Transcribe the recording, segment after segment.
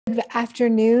Good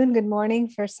afternoon, good morning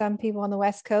for some people on the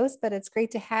West Coast, but it's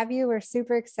great to have you. We're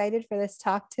super excited for this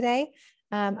talk today.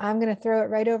 I'm going to throw it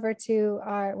right over to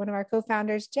one of our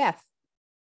co-founders, Jeff.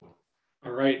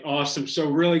 All right, awesome. So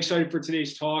really excited for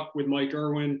today's talk with Mike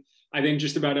Erwin. I think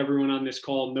just about everyone on this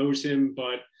call knows him,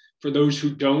 but for those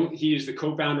who don't, he is the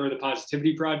co-founder of the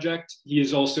Positivity Project. He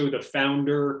is also the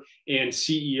founder and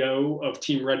CEO of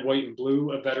Team Red, White, and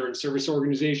Blue, a veteran service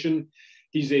organization.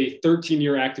 He's a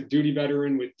 13-year active duty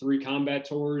veteran with 3 combat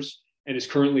tours and is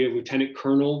currently a lieutenant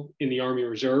colonel in the Army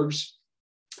Reserves.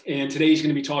 And today he's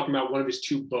going to be talking about one of his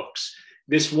 2 books.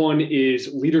 This one is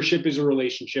Leadership is a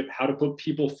Relationship, How to Put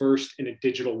People First in a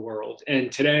Digital World.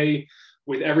 And today,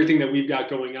 with everything that we've got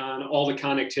going on, all the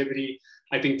connectivity,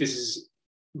 I think this is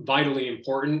vitally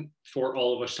important for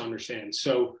all of us to understand.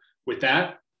 So with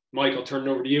that, Mike, I'll turn it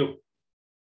over to you.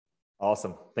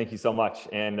 Awesome. Thank you so much.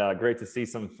 And great to see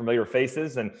some familiar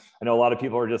faces. And I know a lot of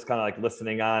people are just kind of like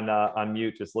listening on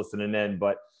mute, just listening in,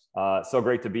 but so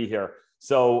great to be here.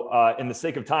 So in the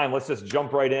sake of time, let's just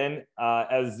jump right in.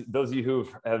 As those of you who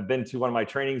have been to one of my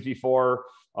trainings before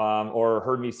or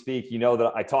heard me speak, you know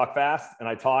that I talk fast and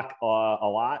I talk a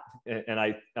lot. And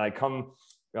I come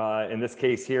in this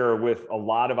case here with a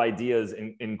lot of ideas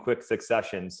in quick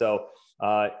succession. So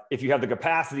if you have the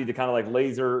capacity to kind of like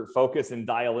laser focus and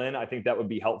dial in, I think that would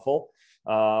be helpful.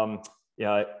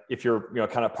 If you're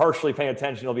kind of partially paying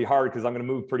attention, it'll be hard because I'm going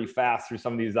to move pretty fast through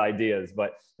some of these ideas.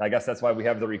 But I guess that's why we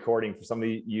have the recording for some of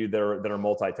you that are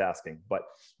multitasking. But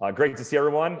great to see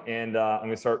everyone, and I'm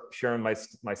going to start sharing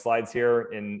my slides here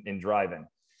in driving.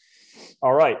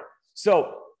 All right,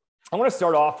 so I want to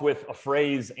start off with a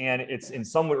phrase, and it's in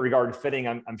some regard fitting.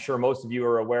 I'm sure most of you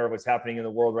are aware of what's happening in the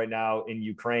world right now in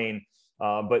Ukraine.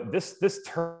 But this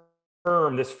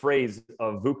term, this phrase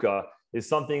of VUCA, is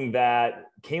something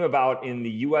that came about in the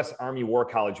U.S. Army War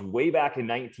College way back in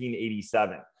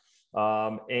 1987.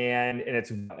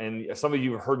 And some of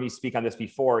you have heard me speak on this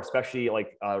before, especially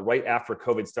like right after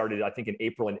COVID started, I think in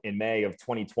April and May of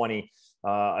 2020.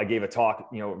 I gave a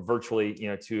talk,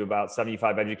 virtually, to about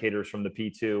 75 educators from the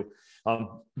P2.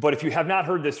 But if you have not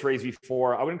heard this phrase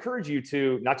before, I would encourage you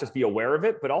to not just be aware of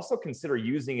it, but also consider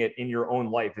using it in your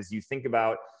own life as you think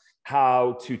about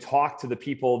how to talk to the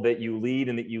people that you lead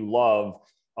and that you love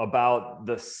about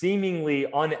the seemingly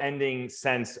unending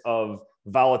sense of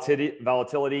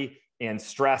volatility and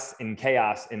stress and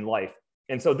chaos in life.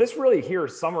 And so this really here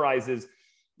summarizes,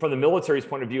 from the military's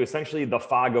point of view, essentially the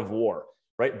fog of war,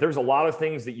 right? There's a lot of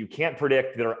things that you can't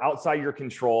predict that are outside your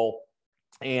control.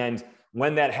 And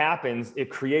when that happens, it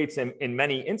creates, in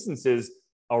many instances,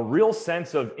 a real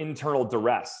sense of internal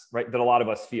duress, right, that a lot of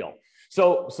us feel.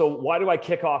 So why do I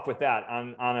kick off with that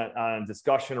on a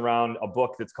discussion around a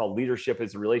book that's called Leadership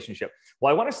is a Relationship?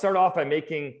 Well, I want to start off by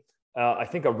making, I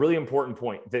think, a really important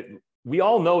point that we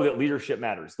all know that leadership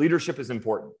matters. Leadership is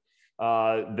important.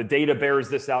 The data bears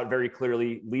this out very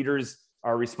clearly. Leaders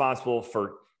are responsible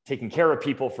for taking care of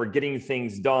people, for getting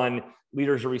things done.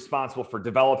 Leaders are responsible for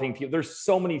developing people. There's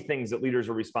so many things that leaders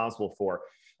are responsible for.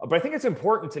 But I think it's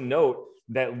important to note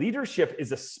that leadership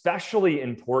is especially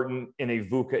important in a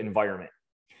VUCA environment,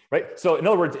 right? So in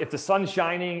other words, if the sun's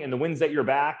shining and the wind's at your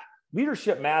back,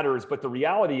 leadership matters. But the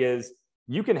reality is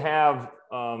you can have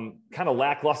kind of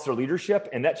lackluster leadership,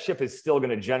 and that ship is still going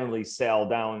to generally sail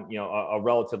down, a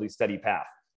relatively steady path.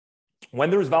 When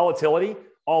there's volatility,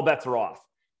 all bets are off.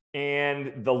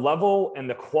 And the level and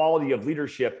the quality of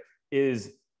leadership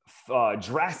is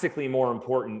drastically more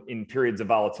important in periods of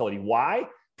volatility. Why?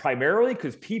 Primarily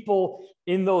because people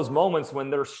in those moments when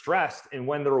they're stressed and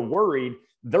when they're worried,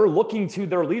 they're looking to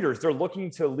their leaders. They're looking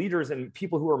to leaders and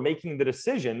people who are making the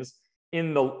decisions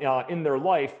in their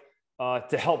life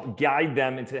to help guide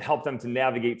them and to help them to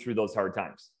navigate through those hard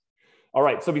times. All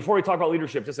right, so before we talk about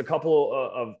leadership, just a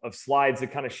couple of slides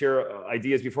that kind of share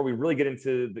ideas before we really get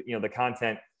into the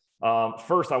content.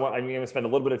 First, I'm going to spend a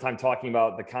little bit of time talking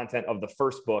about the content of the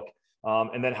first book,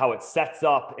 and then how it sets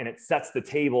up and it sets the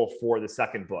table for the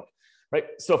second book, right?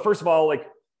 So first of all, like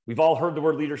we've all heard the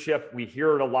word leadership. We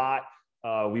hear it a lot.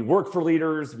 We work for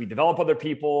leaders. We develop other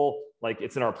people. Like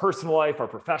it's in our personal life, our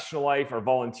professional life, our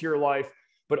volunteer life.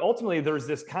 But ultimately, there's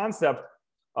this concept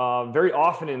very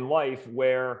often in life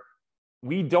where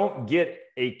we don't get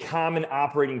a common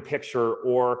operating picture,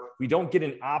 or we don't get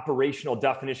an operational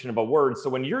definition of a word. So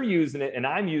when you're using it and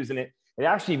I'm using it, it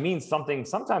actually means something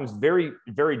sometimes very,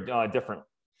 very different.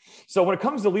 So when it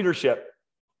comes to leadership,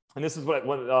 and this is what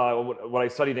I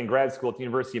studied in grad school at the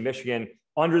University of Michigan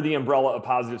under the umbrella of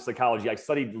positive psychology, I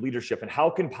studied leadership and how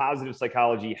can positive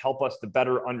psychology help us to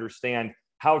better understand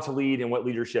how to lead and what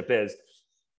leadership is.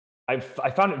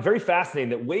 I found it very fascinating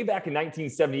that way back in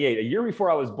 1978, a year before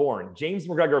I was born, James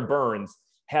McGregor Burns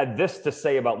had this to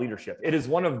say about leadership. It is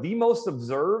one of the most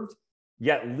observed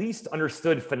yet least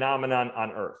understood phenomenon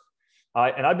on earth.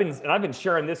 And I've been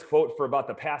sharing this quote for about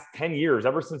the past 10 years,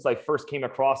 ever since I first came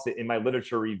across it in my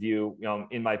literature review,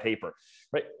 in my paper.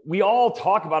 Right? We all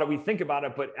talk about it, we think about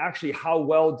it, but actually, how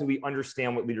well do we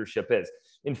understand what leadership is?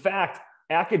 In fact,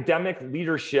 academic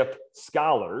leadership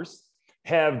scholars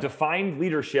have defined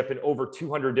leadership in over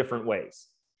 200 different ways.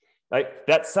 Right?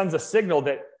 That sends a signal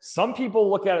that some people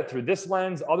look at it through this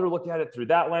lens, others look at it through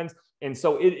that lens, and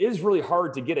so it is really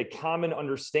hard to get a common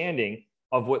understanding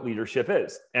of what leadership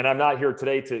is. And I'm not here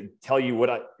today to tell you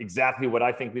exactly what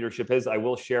I think leadership is. I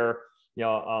will share,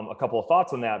 a couple of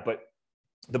thoughts on that. But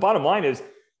the bottom line is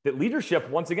that leadership,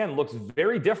 once again, looks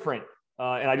very different.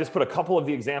 And I just put a couple of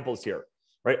the examples here,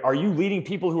 right? Are you leading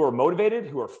people who are motivated,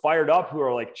 who are fired up, who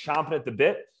are like chomping at the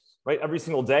bit, right, every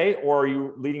single day? Or are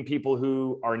you leading people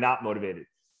who are not motivated,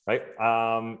 right?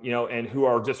 And who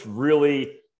are just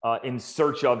really in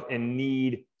search of and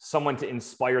need someone to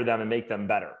inspire them and make them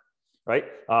better. Right.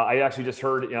 I actually just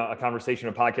heard a conversation,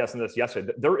 a podcast on this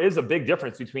yesterday. There is a big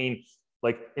difference between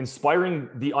like inspiring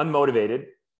the unmotivated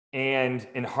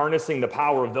and harnessing the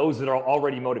power of those that are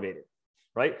already motivated.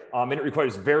 Right. And it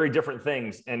requires very different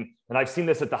things. And I've seen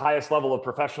this at the highest level of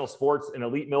professional sports and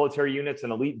elite military units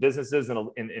and elite businesses and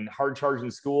in hard charging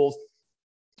schools.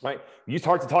 Right. You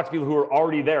start to talk to people who are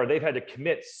already there. They've had to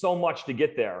commit so much to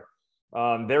get there.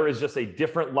 There is just a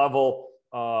different level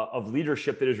of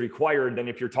leadership that is required than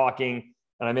if you're talking,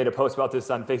 and I made a post about this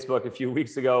on Facebook a few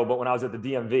weeks ago, but when I was at the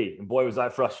DMV, and boy, was I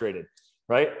frustrated,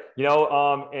 right?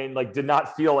 And like did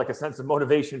not feel like a sense of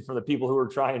motivation from the people who were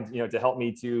trying, to help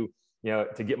me to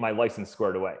get my license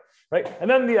squared away, right? And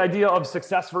then the idea of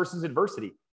success versus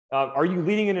adversity. Are you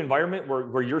leading an environment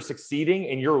where you're succeeding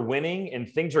and you're winning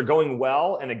and things are going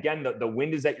well, and again, the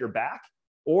wind is at your back?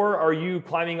 Or are you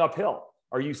climbing uphill?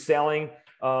 Are you sailing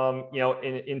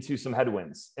into some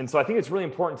headwinds? And so I think it's really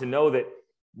important to know that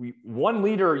one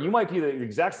leader, you might be the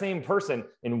exact same person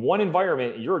in one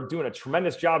environment. You're doing a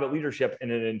tremendous job at leadership.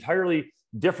 In an entirely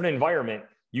different environment,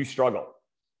 you struggle,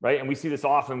 right? And we see this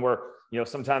often where,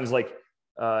 sometimes like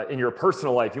in your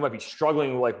personal life, you might be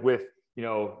struggling like with,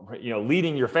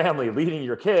 leading your family, leading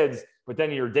your kids, but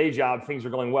then in your day job, things are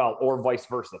going well, or vice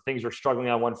versa. Things are struggling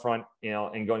on one front,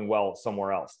 and going well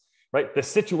somewhere else, right? The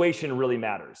situation really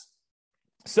matters.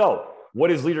 So what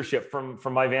is leadership from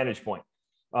my vantage point?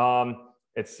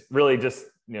 It's really just,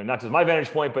 not just my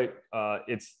vantage point, but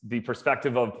it's the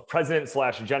perspective of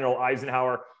President/General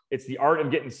Eisenhower. It's the art of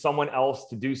getting someone else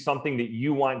to do something that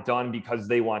you want done because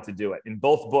they want to do it. In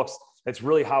both books, that's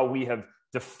really how we have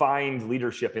defined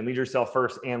leadership, and Lead Yourself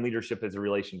First and leadership as a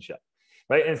relationship.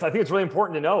 Right. And so I think it's really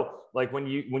important to know, like when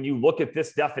you look at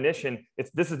this definition,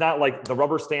 this is not like the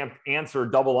rubber stamp answer,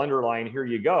 double underline, here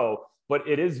you go. But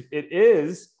it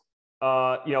is,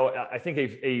 I think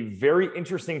a very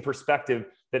interesting perspective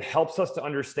that helps us to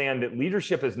understand that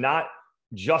leadership is not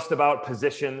just about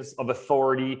positions of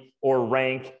authority or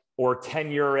rank or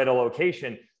tenure at a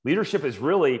location. Leadership is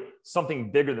really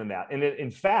something bigger than that. And it,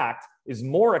 in fact, is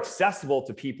more accessible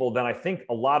to people than I think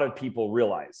a lot of people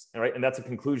realize. Right? And that's a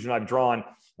conclusion I've drawn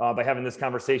by having this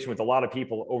conversation with a lot of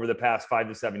people over the past 5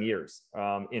 to 7 years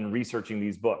in researching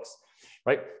these books.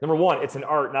 Right? Number one, it's an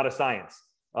art, not a science.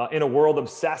 In a world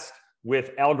obsessed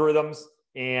with algorithms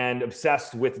and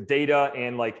obsessed with data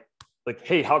and like,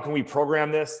 hey, how can we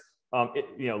program this?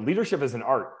 Leadership is an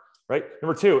art, right?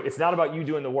 Number two, it's not about you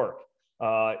doing the work.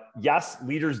 Yes,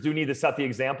 leaders do need to set the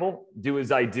example. Do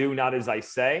as I do, not as I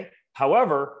say.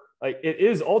 However, it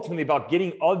is ultimately about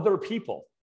getting other people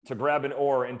to grab an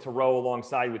oar and to row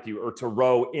alongside with you, or to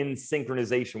row in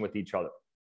synchronization with each other.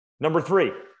 Number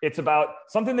three, it's about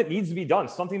something that needs to be done,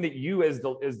 something that you as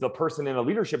the person in a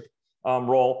leadership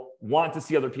role want to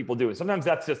see other people do. And sometimes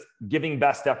that's just giving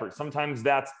best effort. Sometimes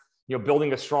that's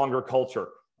building a stronger culture.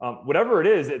 Whatever it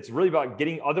is, it's really about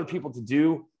getting other people to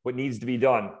do what needs to be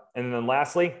done. And then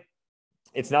lastly,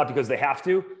 it's not because they have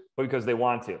to, but because they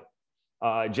want to.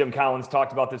 Jim Collins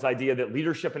talked about this idea that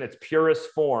leadership in its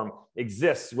purest form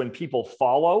exists when people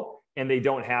follow and they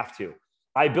don't have to.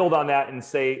 I build on that and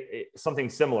say something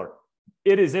similar.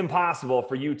 It is impossible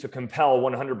for you to compel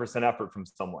 100% effort from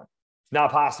someone. It's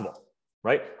not possible,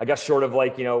 right? I guess short of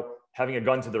having a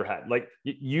gun to their head. Like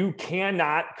you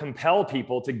cannot compel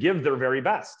people to give their very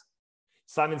best.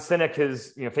 Simon Sinek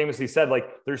has famously said,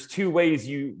 there's two ways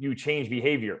you change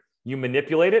behavior. You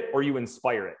manipulate it or you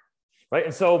inspire it, right?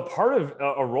 And so part of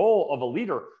a role of a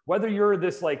leader, whether you're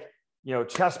this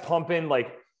chest pumping,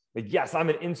 yes, I'm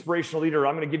an inspirational leader,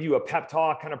 I'm going to give you a pep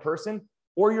talk kind of person,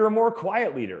 or you're a more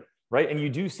quiet leader. right? And you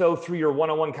do so through your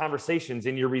one-on-one conversations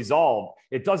and your resolve.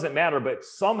 It doesn't matter, but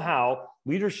somehow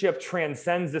leadership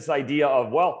transcends this idea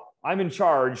of, well, I'm in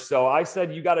charge, so I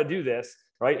said you got to do this,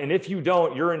 right? And if you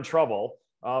don't, you're in trouble.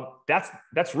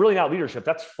 That's really not leadership.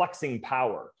 That's flexing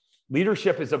power.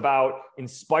 Leadership is about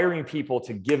inspiring people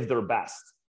to give their best,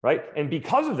 right? And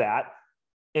because of that,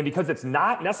 and because it's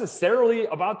not necessarily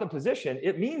about the position,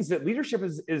 it means that leadership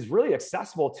is really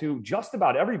accessible to just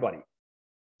about everybody.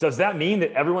 Does that mean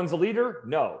that everyone's a leader?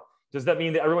 No. Does that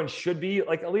mean that everyone should be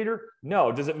like a leader?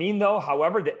 No. Does it mean, though,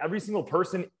 however, that every single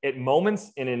person at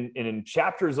moments and in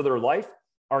chapters of their life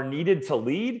are needed to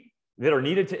lead, that are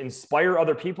needed to inspire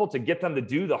other people to get them to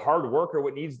do the hard work or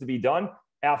what needs to be done?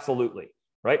 Absolutely,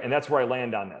 right? And that's where I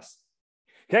land on this.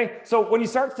 Okay, so when you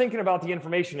start thinking about the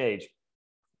information age,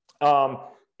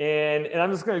 and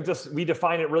I'm just going to we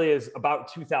define it really as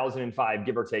about 2005,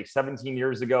 give or take, 17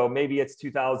 years ago. Maybe it's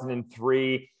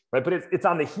 2003, right? But it's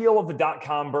on the heel of the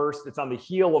dot-com burst. It's on the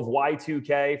heel of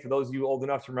Y2K. For those of you old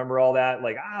enough to remember all that,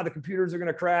 like, the computers are going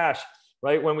to crash,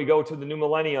 right? When we go to the new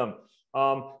millennium.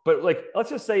 But like, let's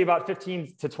just say about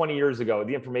 15 to 20 years ago,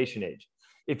 the information age.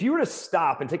 If you were to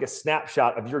stop and take a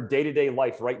snapshot of your day-to-day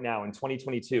life right now in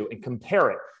 2022 and compare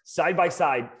it side by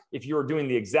side, if you were doing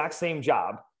the exact same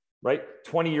job, right,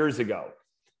 20 years ago,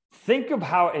 think of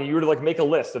how, and you were to like make a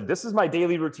list of, this is my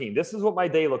daily routine. This is what my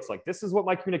day looks like. This is what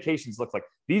my communications look like.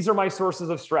 These are my sources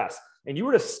of stress. And you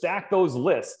were to stack those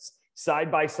lists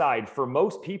side by side for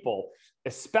most people,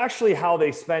 especially how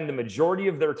they spend the majority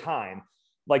of their time,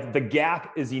 like the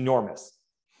gap is enormous.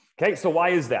 Okay, so why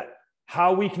is that?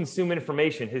 How we consume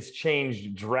information has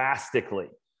changed drastically,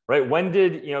 right?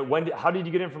 How did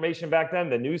you get information back then?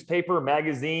 The newspaper,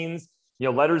 magazines,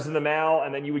 letters in the mail,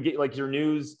 and then you would get like your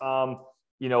news,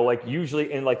 like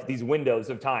usually in like these windows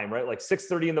of time, right? Like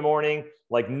 6:30 in the morning,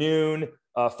 like noon,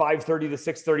 5:30 to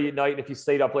 6:30 at night, if you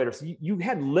stayed up later. So you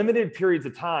had limited periods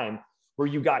of time where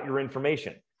you got your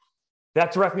information.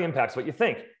 That directly impacts what you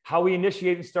think, how we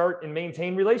initiate and start and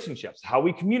maintain relationships, how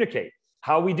we communicate,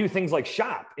 how we do things like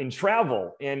shop and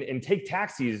travel and take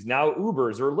taxis, now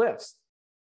Ubers or Lyfts,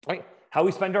 right? How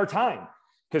we spend our time.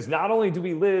 Because not only do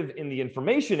we live in the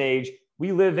information age,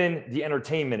 we live in the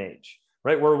entertainment age,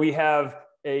 right? Where we have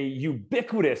a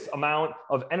ubiquitous amount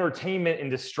of entertainment and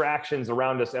distractions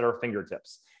around us at our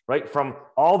fingertips, right? From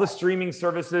all the streaming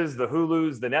services, the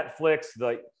Hulus, the Netflix,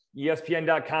 the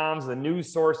ESPN.coms, the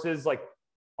news sources, like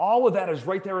all of that is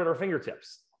right there at our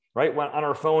fingertips, right? On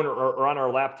our phone or on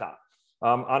our laptop,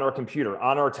 on our computer,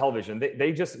 on our television.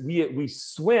 We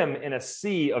swim in a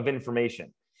sea of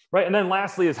information, right? And then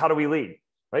lastly is, how do we lead,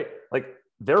 right? Like,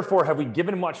 therefore, have we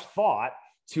given much thought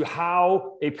to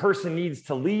how a person needs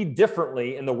to lead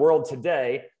differently in the world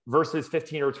today versus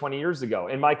 15 or 20 years ago?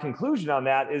 And my conclusion on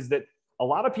that is that a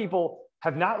lot of people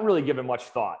have not really given much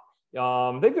thought.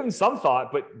 They've given some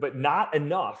thought, but not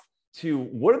enough to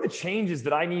what are the changes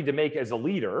that I need to make as a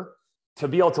leader to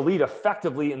be able to lead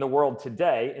effectively in the world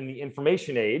today in the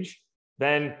information age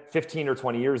than 15 or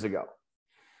 20 years ago.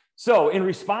 So in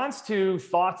response to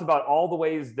thoughts about all the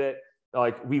ways that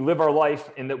like we live our life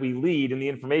and that we lead in the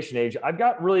information age, I've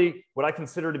got really what I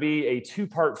consider to be a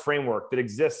two-part framework that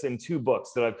exists in two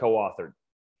books that I've co-authored.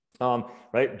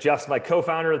 Right, Jeff's my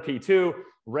co-founder of P2.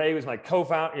 Ray was my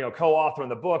co-author in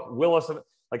the book. Willis,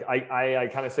 like I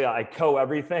kind of say I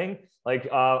co-everything.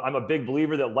 Like I'm a big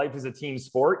believer that life is a team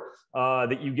sport,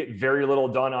 that you get very little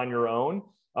done on your own.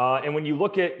 And when you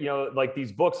look at like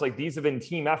these books, like these have been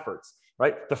team efforts,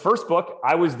 right? The first book,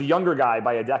 I was the younger guy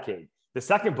by a decade. The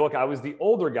second book, I was the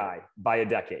older guy by a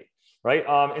decade, right?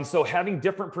 And so having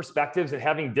different perspectives and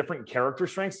having different character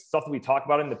strengths, stuff that we talk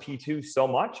about in the P2 so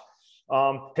much,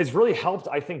 has really helped,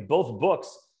 I think, both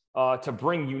books to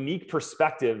bring unique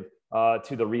perspective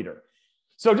to the reader.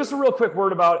 So just a real quick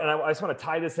word about, and I just want to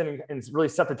tie this in and really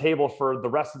set the table for the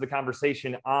rest of the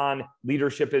conversation on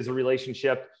leadership as a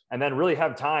relationship, and then really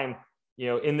have time,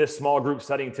 in this small group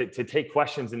setting to take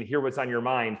questions and hear what's on your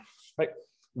mind, right?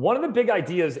 One of the big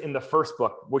ideas in the first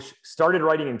book, which started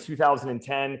writing in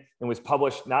 2010 and was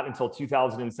published not until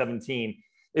 2017,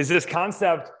 is this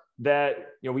concept that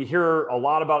we hear a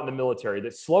lot about in the military,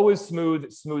 that slow is smooth,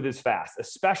 smooth is fast,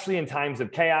 especially in times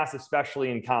of chaos,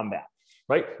 especially in combat,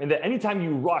 right? And that anytime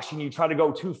you rush and you try to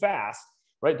go too fast,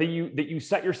 right, that you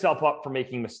set yourself up for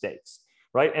making mistakes,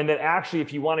 right? And that actually,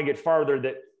 if you want to get farther,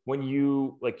 that when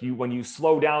you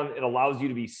slow down, it allows you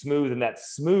to be smooth, and that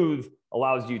smooth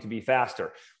allows you to be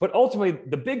faster. But ultimately,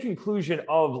 the big conclusion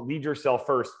of Lead Yourself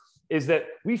First is that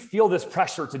we feel this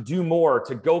pressure to do more,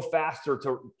 to go faster,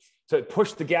 to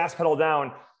push the gas pedal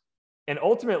down. And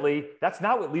ultimately, that's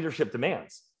not what leadership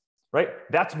demands. right?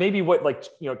 That's maybe what, like,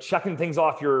 checking things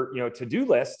off your, to-do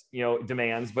list,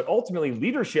 demands, but ultimately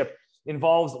leadership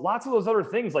involves lots of those other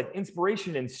things like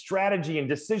inspiration and strategy and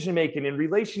decision-making and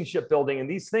relationship building and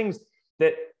these things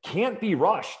that can't be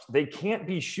rushed. They can't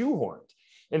be shoehorned.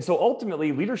 And so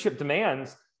ultimately leadership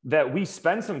demands that we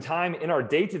spend some time in our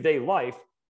day-to-day life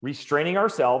restraining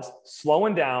ourselves,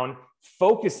 slowing down,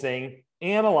 focusing,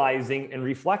 analyzing, and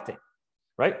reflecting,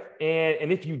 right?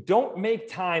 And if you don't make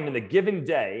time in the given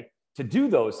day to do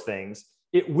those things,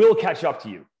 it will catch up to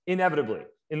you inevitably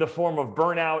in the form of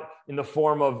burnout, in the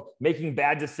form of making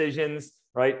bad decisions,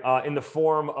 right? In the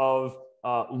form of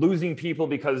losing people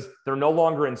because they're no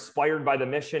longer inspired by the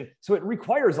mission. So it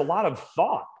requires a lot of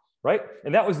thought, right?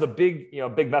 And that was the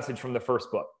big message from the first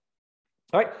book.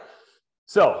 All right.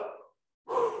 So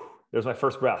there's my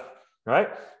first breath. All right.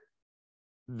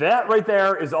 That right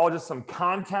there is all just some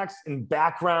context and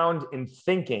background and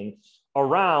thinking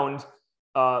around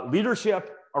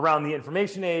leadership, around the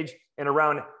information age, and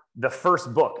around the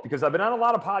first book, because I've been on a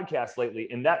lot of podcasts lately,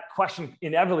 and that question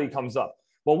inevitably comes up.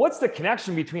 Well, what's the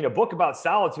connection between a book about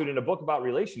solitude and a book about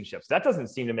relationships? That doesn't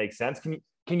seem to make sense. Can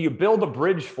you build a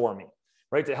bridge for me,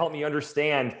 right, to help me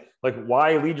understand like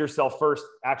why Lead Yourself First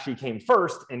actually came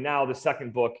first, and now the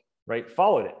second book, right,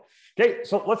 followed it. Okay,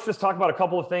 so let's just talk about a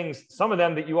couple of things, some of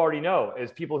them that you already know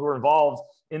as people who are involved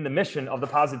in the mission of the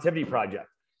Positivity Project,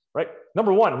 right?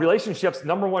 Number one, relationships,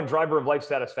 number one driver of life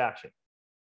satisfaction.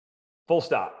 Full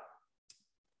stop.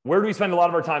 Where do we spend a lot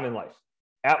of our time in life?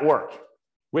 At work,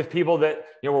 with people that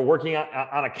we're working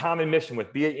on a common mission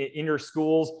with, be it in your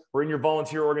schools or in your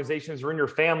volunteer organizations or in your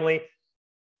family.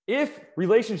 If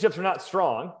relationships are not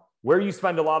strong, where you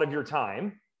spend a lot of your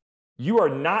time, you are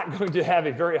not going to have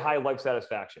a very high life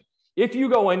satisfaction. If you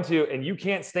go into and you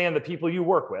can't stand the people you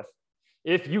work with,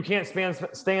 if you can't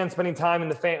stand spending time in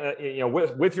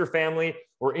the with your family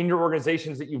or in your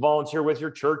organizations that you volunteer with,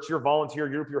 your church, your volunteer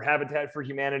group, your Habitat for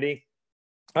Humanity,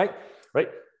 right?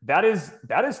 That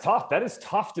is tough. That is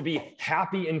tough to be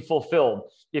happy and fulfilled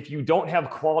if you don't have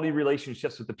quality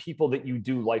relationships with the people that you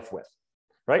do life with,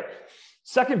 right?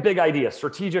 Second big idea,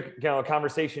 strategic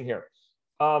conversation here.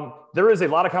 There is a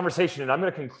lot of conversation, and I'm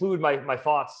going to conclude my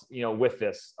thoughts, with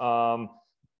this.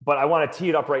 But I want to tee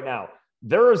it up right now.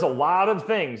 There is a lot of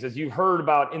things, as you've heard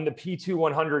about in the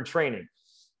P2 training,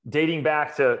 dating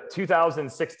back to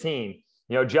 2016.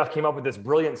 Jeff came up with this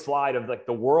brilliant slide of like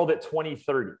the world at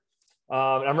 2030. And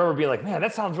I remember being like, man,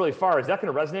 that sounds really far. Is that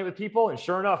going to resonate with people? And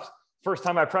sure enough, first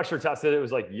time I pressure tested, it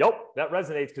was like, yep, that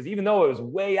resonates. Because even though it was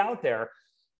way out there,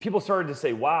 people started to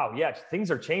say, wow, yeah,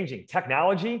 things are changing.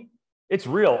 Technology, it's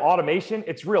real. Automation,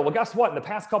 it's real. Well, guess what? In the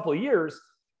past couple of years,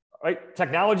 right,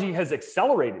 technology has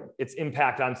accelerated its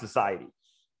impact on society.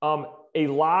 A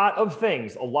lot of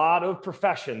things, a lot of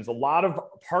professions, a lot of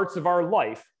parts of our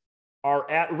life are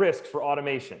at risk for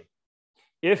automation.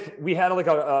 If we had like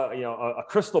a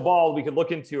crystal ball we could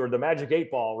look into, or the magic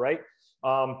 8-ball, right?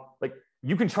 Like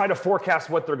you can try to forecast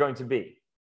what they're going to be.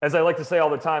 As I like to say all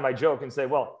the time, I joke and say,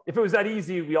 well, if it was that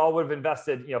easy, we all would have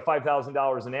invested,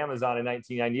 $5,000 in Amazon in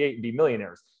 1998 and be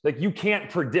millionaires. Like you can't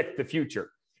predict the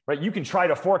future, right? You can try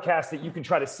to forecast it. You can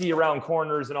try to see around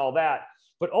corners and all that.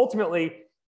 But ultimately,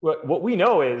 what we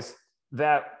know is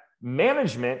that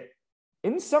management,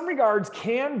 in some regards,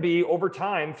 can be over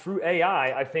time through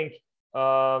AI, I think,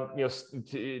 start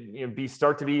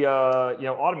to be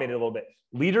automated a little bit.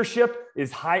 Leadership is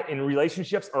high, and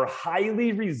relationships are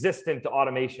highly resistant to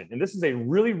automation. And this is a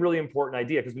really, really important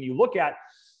idea, because when you look at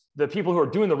the people who are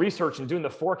doing the research and doing the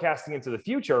forecasting into the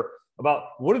future about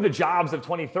what are the jobs of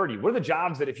 2030, what are the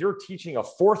jobs that if you're teaching a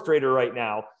fourth grader right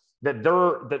now that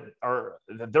they're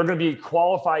going to be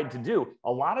qualified to do,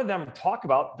 a lot of them talk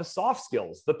about the soft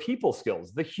skills, the people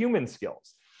skills, the human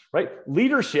skills, right?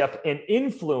 Leadership and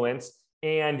influence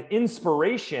and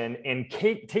inspiration and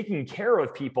taking care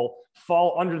of people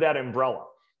fall under that umbrella,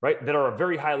 right? That are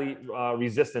very highly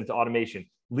resistant to automation.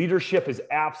 Leadership is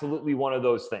absolutely one of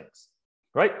those things,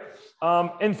 right?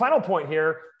 And final point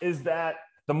here is that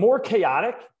the more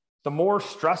chaotic, the more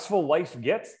stressful life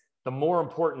gets, the more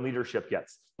important leadership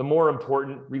gets, the more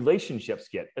important relationships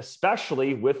get,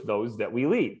 especially with those that we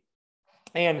lead.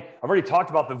 And I've already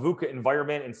talked about the VUCA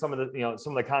environment and some of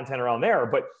the content around there,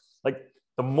 but like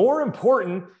the more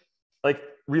important like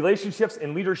relationships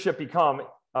and leadership become,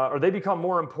 they become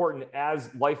more important as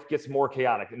life gets more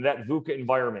chaotic in that VUCA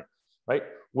environment, right?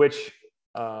 Which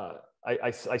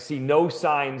I see no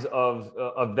signs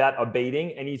of that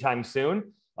abating anytime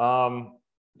soon.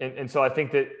 And so I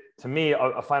think that, to me,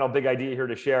 a final big idea here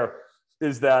to share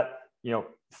is that,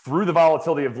 through the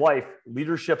volatility of life,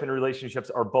 leadership and relationships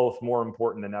are both more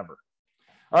important than ever.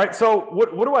 All right. So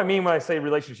what do I mean when I say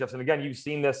relationships? And again, you've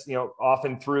seen this,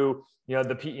 often through,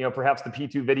 perhaps the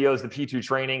P2 videos, the P2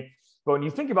 training. But when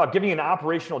you think about giving an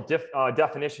operational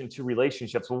definition to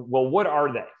relationships, well, what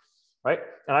are they? Right.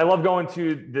 And I love going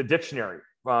to the dictionary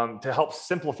to help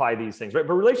simplify these things. Right.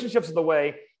 But relationships are the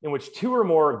way in which two or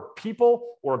more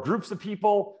people or groups of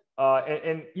people,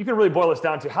 and you can really boil this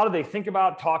down to how do they think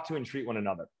about, talk to, and treat one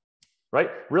another. Right.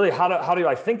 Really, how do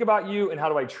I think about you and how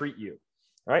do I treat you?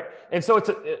 Right. And so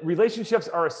relationships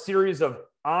are a series of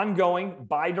ongoing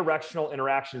bi-directional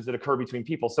interactions that occur between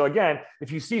people. So again,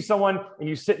 if you see someone and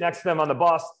you sit next to them on the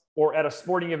bus or at a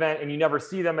sporting event and you never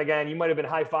see them again, you might have been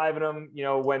high-fiving them,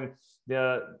 when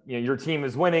your team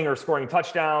is winning or scoring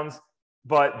touchdowns,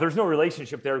 but there's no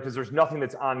relationship there because there's nothing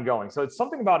that's ongoing. So it's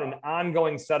something about an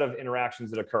ongoing set of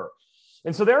interactions that occur.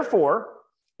 And so therefore,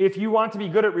 if you want to be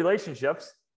good at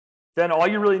relationships, then all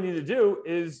you really need to do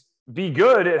is be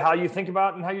good at how you think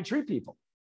about and how you treat people,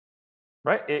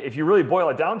 right? If you really boil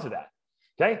it down to that,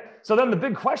 okay? So then the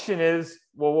big question is,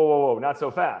 whoa, not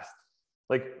so fast.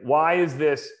 Like, why is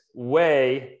this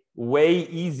way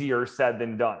easier said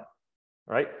than done,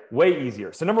 right? Way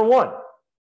easier. So number one,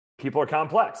 people are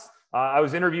complex. I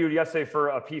was interviewed yesterday for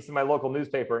a piece in my local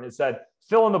newspaper, and it said,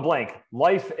 fill in the blank,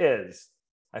 life is.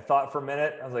 I thought for a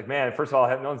minute, I was like, man, first of all,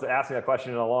 no one's asked me that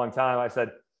question in a long time. I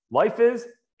said, life is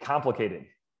complicated.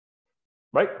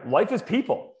 Right? Life is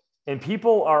people, and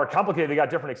people are complicated. They got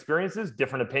different experiences,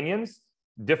 different opinions,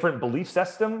 different belief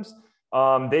systems.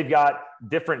 They've got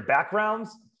different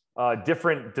backgrounds,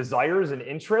 different desires and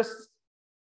interests.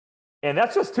 And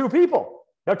that's just two people.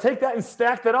 Now take that and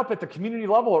stack that up at the community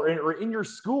level or in your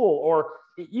school or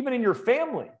even in your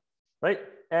family, right?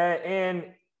 And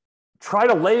try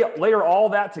to layer all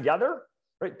that together,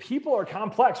 right? People are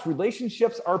complex.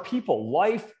 Relationships are people.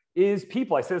 Life is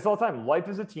people. I say this all the time. Life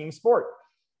is a team sport.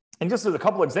 And just as a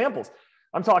couple examples,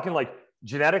 I'm talking like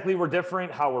genetically we're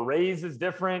different, how we're raised is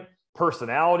different,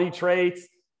 personality traits,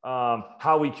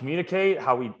 how we communicate,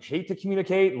 how we hate to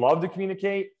communicate, love to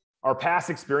communicate, our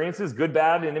past experiences, good,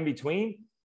 bad, and in between,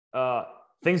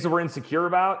 things that we're insecure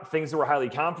about, things that we're highly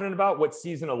confident about, what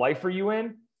season of life are you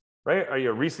in, right? Are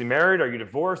you recently married? Are you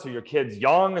divorced? Are your kids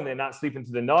young and they're not sleeping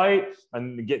through the night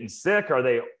and getting sick? Are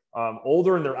they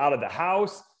older and they're out of the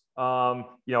house?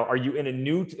 Are you in a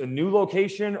new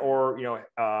location or,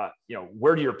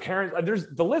 where do your parents,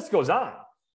 the list goes on,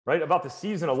 right? About the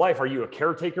season of life. Are you a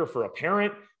caretaker for a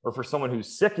parent or for someone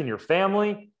who's sick in your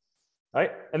family,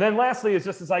 right? And then lastly is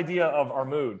just this idea of our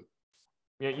mood.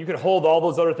 You can hold all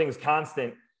those other things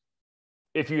constant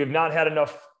if you have not had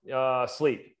enough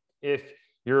sleep, if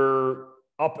you're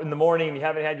up in the morning and you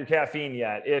haven't had your caffeine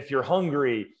yet, if you're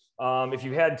hungry, if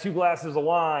you've had 2 glasses of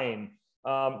wine,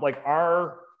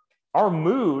 our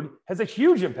mood has a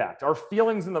huge impact. Our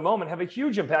feelings in the moment have a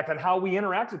huge impact on how we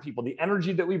interact with people, the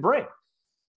energy that we bring,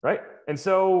 right? And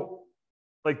so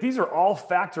these are all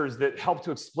factors that help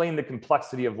to explain the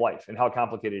complexity of life and how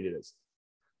complicated it is.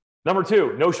 Number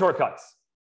 2, no shortcuts,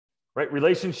 right?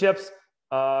 Relationships,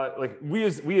 we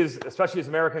as especially as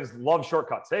Americans love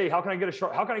shortcuts. Hey, how can I get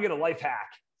a life hack?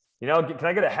 Can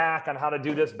I get a hack on how to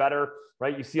do this better,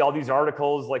 right? You see all these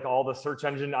articles, like all the search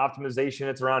engine optimization,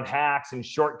 it's around hacks and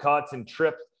shortcuts and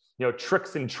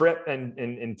tricks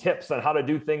and tips on how to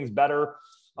do things better.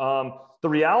 The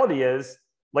reality is,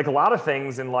 like a lot of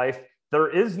things in life, there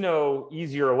is no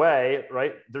easier way,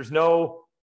 right? There's no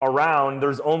around,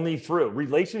 there's only through.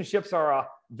 Relationships are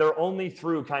they're only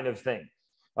through kind of thing.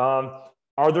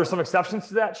 Are there some exceptions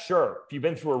to that? Sure. If you've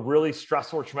been through a really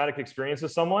stressful or traumatic experience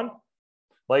with someone,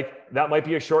 that might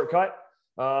be a shortcut.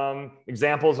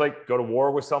 Examples like go to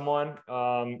war with someone,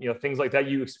 things like that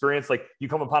you experience, like you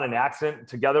come upon an accident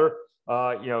together,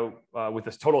 with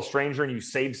this total stranger and you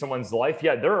save someone's life.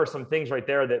 Yeah, there are some things right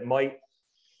there that might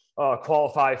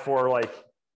qualify for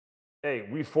hey,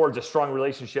 we forged a strong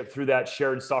relationship through that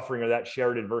shared suffering or that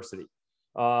shared adversity.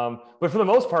 But for the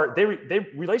most part,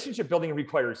 relationship building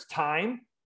requires time,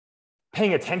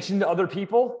 paying attention to other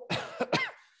people,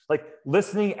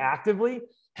 listening actively,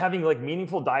 having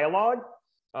meaningful dialogue,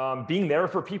 being there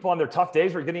for people on their tough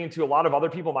days. We're getting into a lot of other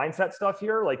people mindset stuff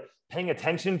here, paying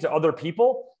attention to other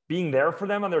people, being there for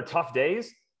them on their tough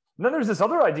days. And then there's this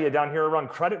other idea down here around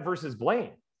credit versus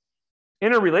blame.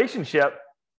 In a relationship,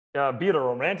 be it a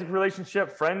romantic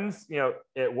relationship, friends,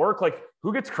 at work,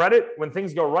 who gets credit when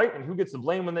things go right and who gets the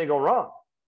blame when they go wrong,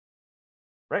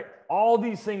 right? All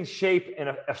these things shape and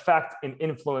affect and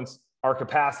influence our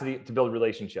capacity to build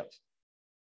relationships.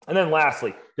 And then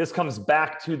lastly, this comes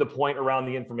back to the point around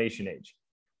the information age.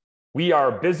 We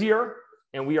are busier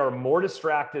and we are more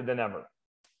distracted than ever.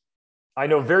 I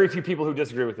know very few people who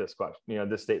disagree with this question,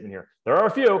 this statement here. There are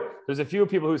a few. There's a few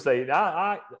people who say,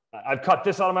 I've cut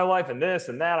this out of my life and this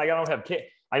and that. I don't have kids.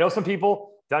 I know some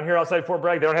people down here outside Fort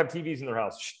Bragg, they don't have TVs in their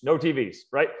house. Shh, no TVs,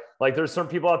 right? Like there's some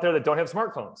people out there that don't have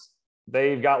smartphones.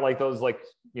 They've got like those,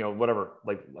 whatever,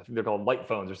 I think they're called light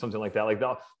phones or something like that. Like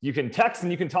you can text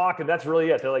and you can talk and that's really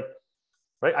it. They're like,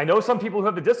 right? I know some people who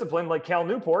have the discipline like Cal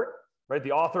Newport, right?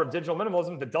 The author of Digital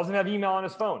Minimalism, that doesn't have email on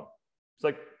his phone. It's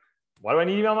like, why do I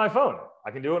need email on my phone?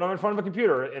 I can do it when I'm in front of a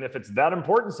computer. And if it's that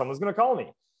important, someone's going to call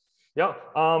me.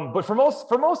 But for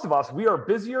most of us, we are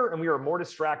busier and we are more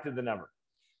distracted than ever.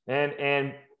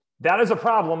 And that is a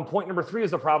problem. Point number 3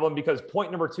 is a problem because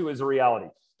point number 2 is a reality.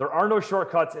 There are no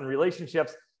shortcuts in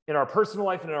relationships. In our personal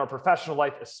life and in our professional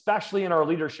life, especially in our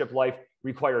leadership life,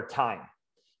 require time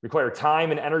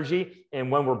and energy.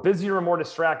 And when we're busier and more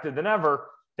distracted than ever,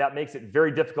 that makes it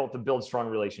very difficult to build strong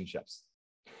relationships.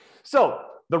 So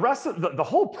the rest of the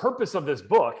whole purpose of this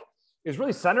book is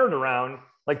really centered around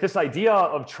like this idea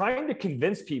of trying to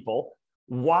convince people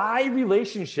why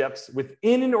relationships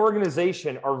within an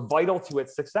organization are vital to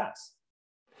its success.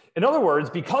 In other words,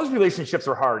 because relationships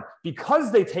are hard,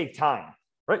 because they take time,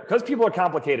 right? Because people are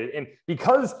complicated and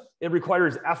because it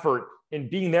requires effort in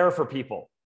being there for people.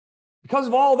 Because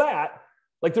of all that,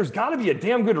 like there's got to be a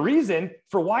damn good reason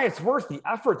for why it's worth the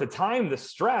effort, the time, the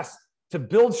stress to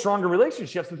build stronger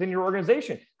relationships within your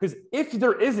organization. Because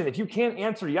if you can't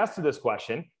answer yes to this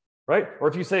question, right? Or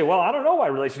if you say, well, I don't know why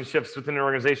relationships within an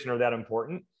organization are that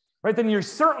important, right? Then you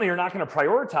certainly are not going to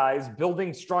prioritize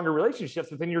building stronger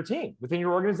relationships within your team, within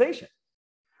your organization,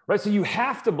 right? So you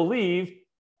have to believe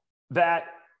that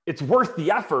it's worth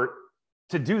the effort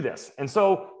to do this. And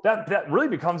so that really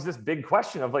becomes this big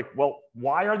question of like, well,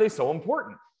 why are they so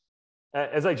important?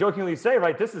 As I jokingly say,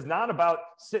 right, this is not about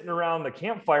sitting around the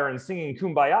campfire and singing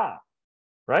Kumbaya,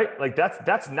 right? Like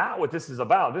that's not what this is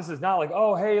about. This is not like,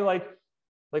 oh, hey, like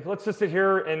let's just sit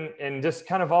here and just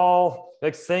kind of all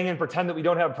like sing and pretend that we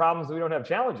don't have problems, that we don't have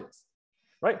challenges,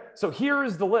 right? So here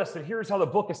is the list, and here's how the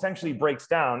book essentially breaks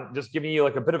down, just giving you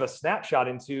like a bit of a snapshot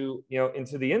into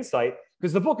the insight,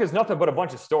 because the book is nothing but a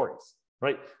bunch of stories,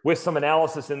 right? With some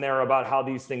analysis in there about how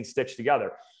these things stitch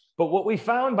together. But what we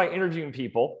found by interviewing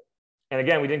people, and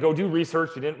again, we didn't go do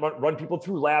research. We didn't run people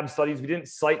through lab studies. We didn't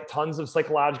cite tons of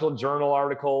psychological journal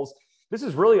articles. This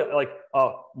is really like,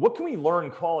 what can we learn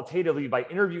qualitatively by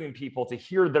interviewing people to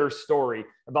hear their story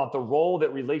about the role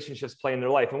that relationships play in their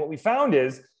life? And what we found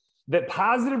is that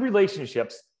positive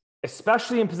relationships,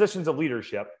 especially in positions of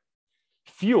leadership,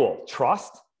 fuel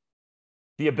trust,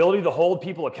 the ability to hold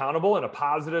people accountable in a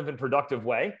positive and productive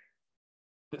way,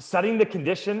 setting the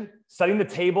condition, setting the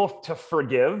table to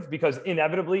forgive, because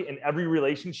inevitably in every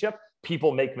relationship,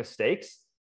 people make mistakes,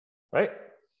 right?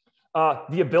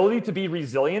 The ability to be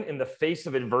resilient in the face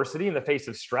of adversity, in the face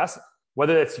of stress,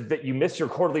 whether it's that you miss your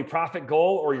quarterly profit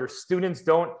goal or your students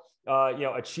don't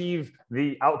achieve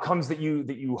the outcomes that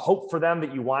you hope for them,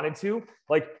 that you wanted to,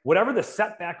 like whatever the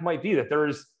setback might be, that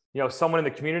there's someone in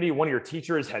the community, one of your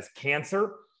teachers has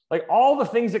cancer, like all the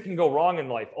things that can go wrong in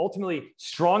life. Ultimately,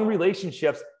 strong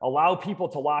relationships allow people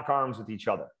to lock arms with each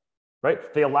other,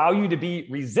 right? They allow you to be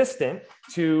resistant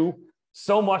to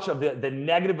so much of the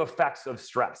negative effects of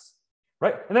stress,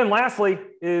 right? And then lastly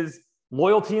is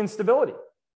loyalty and stability,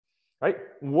 right?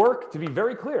 Work, to be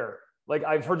very clear, like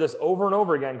I've heard this over and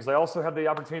over again, because I also have the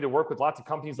opportunity to work with lots of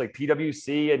companies like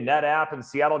PwC and NetApp and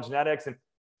Seattle Genetics, and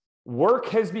work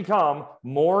has become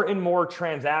more and more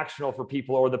transactional for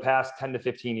people over the past 10 to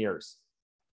 15 years,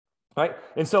 right?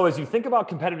 And so as you think about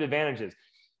competitive advantages,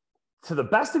 to the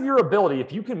best of your ability,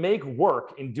 if you can make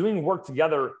work and doing work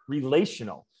together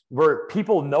relational, where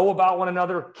people know about one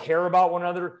another, care about one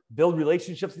another, build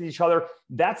relationships with each other,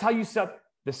 that's how you set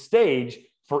the stage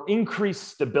for increased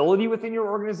stability within your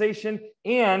organization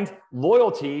and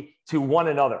loyalty to one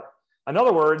another. In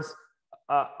other words,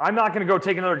 I'm not going to go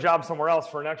take another job somewhere else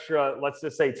for an extra, let's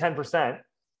just say 10%,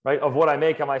 right, of what I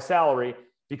make on my salary,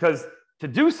 because to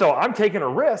do so, I'm taking a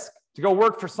risk to go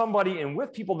work for somebody and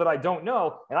with people that I don't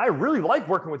know. And I really like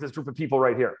working with this group of people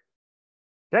right here.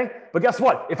 Okay. But guess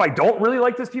what? If I don't really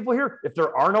like these people here, if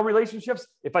there are no relationships,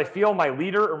 if I feel my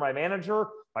leader or my manager,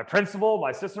 my principal,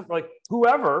 my assistant, like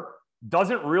whoever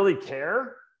doesn't really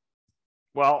care,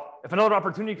 well, if another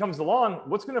opportunity comes along,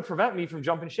 what's going to prevent me from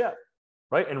jumping ship,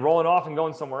 right? And rolling off and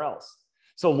going somewhere else.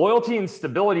 So loyalty and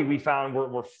stability, we found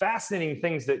were fascinating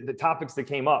things, the topics that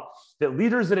came up, that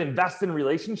leaders that invest in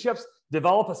relationships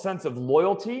develop a sense of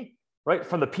loyalty, right?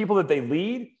 From the people that they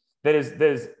lead,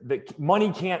 that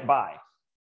money can't buy,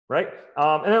 right?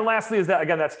 And then lastly is that,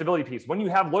 again, that stability piece. When you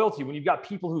have loyalty, when you've got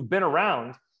people who've been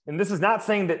around, and this is not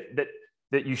saying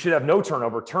that you should have no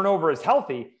turnover. Turnover is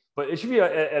healthy, but it should be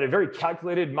at a very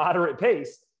calculated, moderate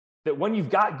pace, that when you've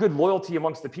got good loyalty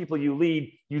amongst the people you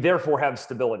lead, you therefore have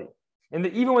stability. And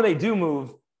that even when they do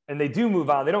move and they do move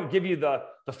on, they don't give you the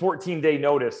 14-day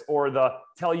notice or the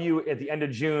tell you at the end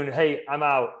of June, hey, I'm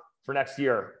out for next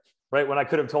year, right? When I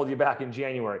could have told you back in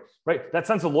January, right? That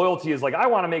sense of loyalty is like, I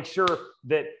want to make sure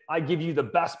that I give you the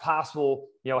best possible,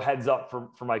 heads up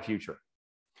for my future.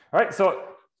 All right, so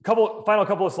final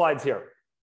couple of slides here.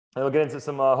 And we'll get into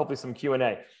some, hopefully some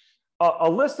Q&A. A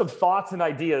list of thoughts and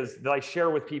ideas that I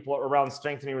share with people around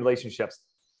strengthening relationships.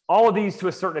 All of these, to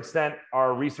a certain extent,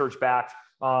 are research backed,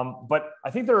 but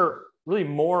I think they're really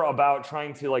more about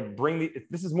trying to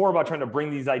this is more about trying to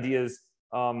bring these ideas,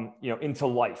 into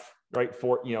life, right?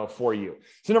 For you.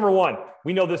 So number one,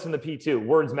 we know this in the P2,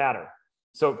 words matter.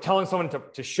 So telling someone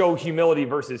to show humility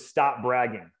versus stop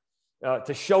bragging,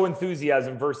 to show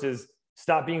enthusiasm versus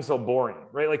stop being so boring,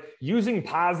 right? Like using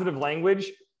positive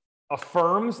language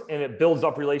affirms and it builds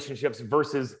up relationships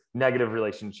versus negative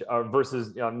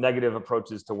negative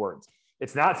approaches to words.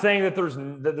 It's not saying that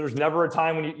there's never a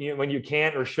time when you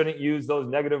can't or shouldn't use those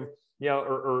negative,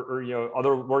 or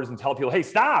other words and tell people, hey,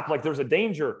 stop, like there's a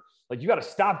danger. Like you got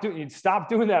to stop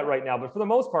doing that right now. But for the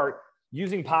most part,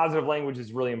 using positive language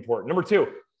is really important. Number two,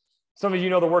 some of you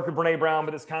know the work of Brene Brown,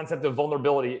 but this concept of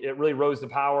vulnerability, it really rose to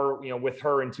power, with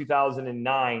her in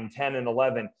 2009, 10, and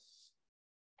 11.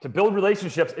 To build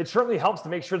relationships, it certainly helps to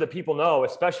make sure that people know,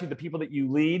 especially the people that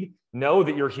you lead, know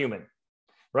that you're human,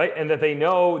 right? And that they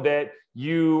know that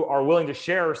you are willing to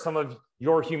share some of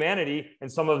your humanity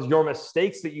and some of your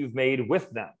mistakes that you've made with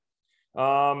them.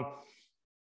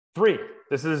 Three,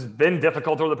 this has been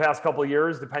difficult over the past couple of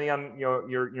years, depending on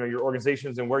your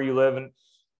organizations and where you live,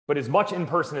 but as much in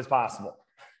person as possible.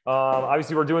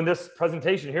 Obviously, we're doing this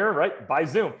presentation here, right, by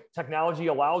Zoom. Technology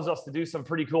allows us to do some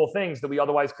pretty cool things that we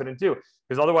otherwise couldn't do,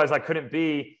 because otherwise I couldn't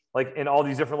be like in all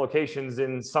these different locations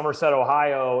in Somerset,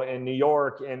 Ohio, and New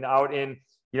York, and out in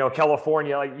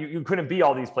California. Like you couldn't be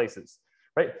all these places,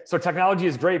 right? So technology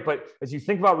is great, but as you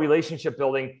think about relationship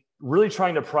building, really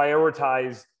trying to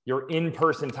prioritize your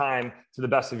in-person time to the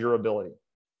best of your ability.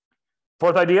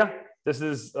 Fourth idea, this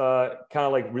is kind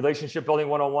of like relationship building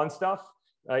 101 stuff.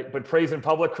 Right? But praise in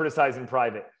public, criticize in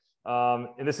private.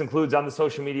 And this includes on the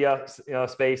social media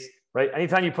space, right?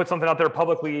 Anytime you put something out there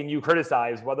publicly and you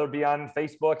criticize, whether it be on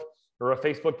Facebook or a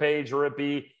Facebook page, or it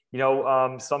be,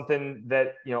 something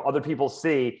that, other people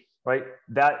see, right?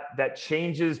 That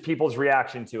changes people's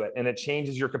reaction to it. And it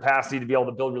changes your capacity to be able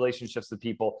to build relationships with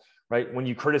people, right? When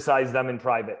you criticize them in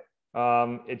private,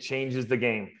 it changes the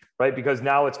game, right? Because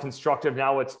now it's constructive.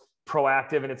 Now it's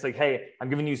proactive, and it's like, hey, I'm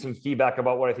giving you some feedback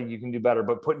about what I think you can do better.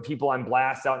 But putting people on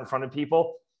blast out in front of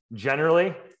people,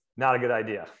 generally not a good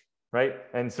idea, right?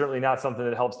 And certainly not something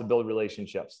that helps to build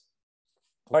relationships.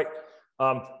 Right?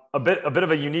 A bit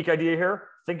of a unique idea here.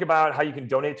 Think about how you can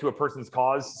donate to a person's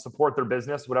cause, support their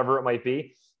business, whatever it might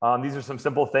be. These are some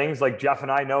simple things. Like Jeff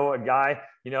and I know a guy,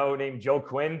 named Joe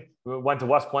Quinn, who went to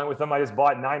West Point with him. I just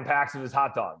bought 9 packs of his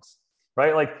hot dogs.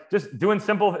 Right? Like just doing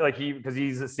simple, because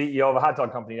he's the CEO of a hot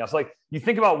dog company now. So like you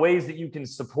think about ways that you can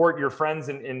support your friends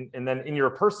and then in your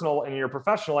personal and in your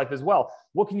professional life as well.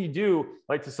 What can you do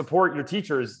to support your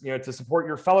teachers, to support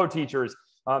your fellow teachers,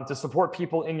 to support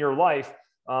people in your life,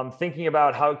 thinking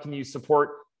about how can you support,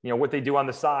 what they do on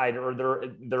the side, or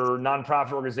their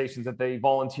nonprofit organizations that they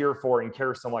volunteer for and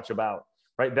care so much about.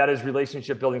 Right? That is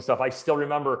relationship building stuff. I still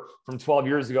remember from 12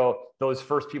 years ago, those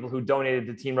first people who donated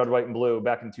to Team Red, White, and Blue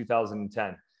back in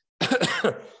 2010.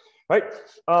 Right?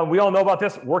 We all know about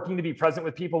this, working to be present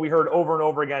with people. We heard over and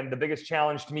over again, the biggest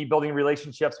challenge to me building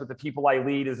relationships with the people I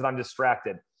lead is that I'm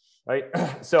distracted. Right?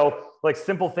 So like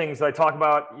simple things that I talk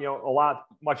about, a lot,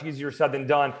 much easier said than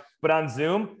done. But on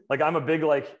Zoom, I'm a big,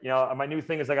 my new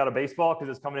thing is I got a baseball because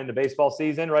it's coming into baseball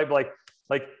season, right? But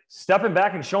like stepping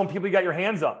back and showing people you got your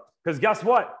hands up. Because guess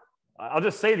what? I'll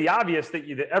just say the obvious that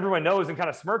everyone knows and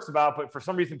kind of smirks about, but for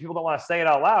some reason people don't want to say it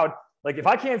out loud. Like if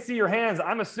I can't see your hands,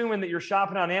 I'm assuming that you're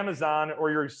shopping on Amazon,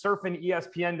 or you're surfing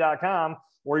ESPN.com,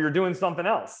 or you're doing something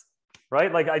else,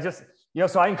 right? Like I just,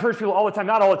 so I encourage people all the time,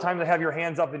 not all the time, to have your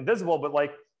hands up invisible, but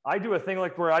I do a thing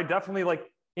where I definitely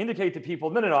indicate to people,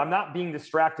 no, I'm not being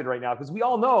distracted right now. Because we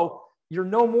all know you're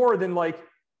no more than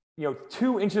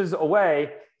 2 inches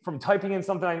away from typing in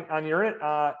something on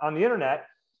the internet.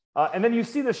 And then you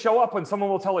see this show up when someone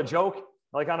will tell a joke,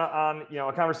 on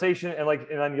a conversation, and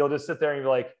then you'll just sit there and be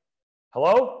like,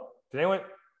 hello? Did anyone,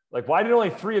 why did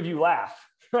only 3 of you laugh?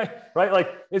 Right?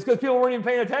 It's because people weren't even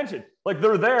paying attention.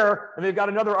 They're there and they've got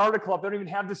another article up. They don't even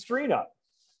have the screen up,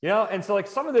 And so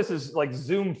some of this is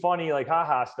Zoom funny,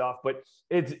 haha stuff, but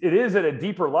it is at a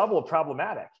deeper level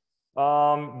problematic,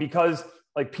 because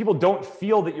like people don't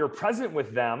feel that you're present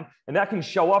with them. And that can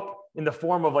show up in the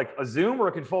form of like a Zoom, or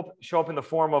it can show up in the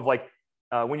form of like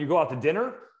when you go out to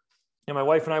dinner. And my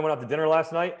wife and I went out to dinner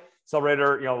last night, celebrated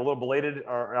our, a little belated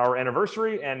our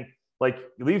anniversary, and like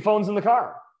you leave phones in the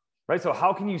car, right? So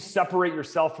how can you separate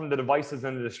yourself from the devices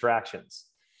and the distractions?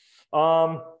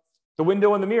 The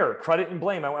window and the mirror, credit and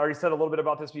blame. I already said a little bit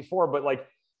about this before, but like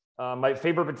my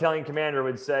favorite battalion commander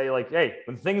would say like, hey,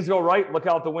 when things go right, look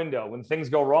out the window. When things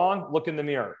go wrong, look in the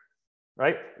mirror,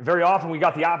 right? Very often we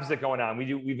got the opposite going on.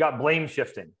 We've got blame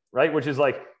shifting, right? Which is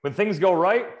like when things go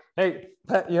right, hey,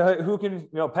 who can,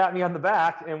 pat me on the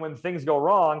back? And when things go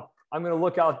wrong, I'm going to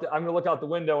look out the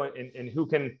window and who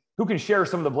can share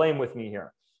some of the blame with me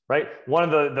here, right? One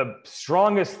of the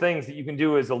strongest things that you can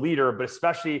do as a leader, but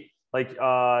especially like,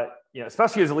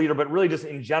 especially as a leader, but really just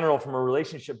in general from a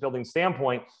relationship building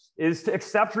standpoint, is to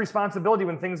accept responsibility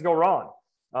when things go wrong.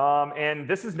 And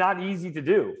this is not easy to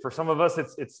do. For some of us,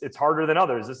 it's harder than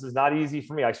others. This is not easy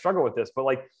for me. I struggle with this, but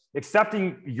like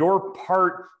accepting your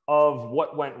part of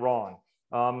what went wrong.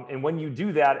 And when you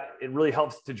do that, it really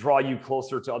helps to draw you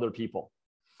closer to other people.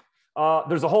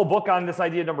 There's a whole book on this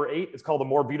idea, number 8. It's called The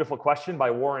More Beautiful Question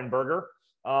by Warren Berger.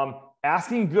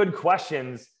 Asking good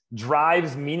questions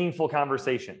drives meaningful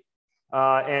conversation.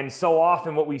 And so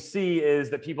often what we see is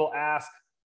that people ask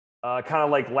kind of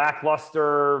like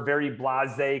lackluster, very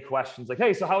blasé questions like,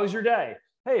 hey, so how was your day?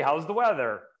 Hey, how's the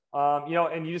weather?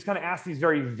 And you just kind of ask these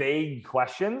very vague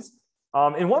questions.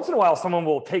 And once in a while, someone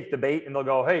will take the bait and they'll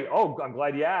go, hey, oh, I'm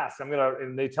glad you asked.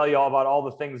 And they tell you all about all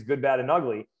the things, good, bad, and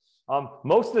ugly.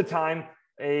 Most of the time,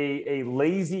 a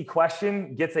lazy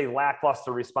question gets a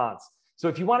lackluster response. So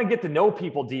if you want to get to know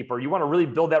people deeper, you want to really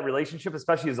build that relationship,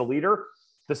 especially as a leader,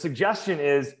 the suggestion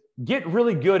is get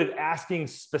really good at asking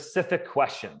specific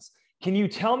questions. Can you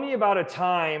tell me about a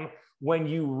time when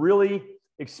you really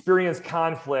experienced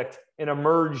conflict and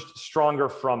emerged stronger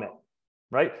from it,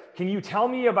 right? Can you tell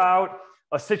me about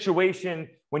a situation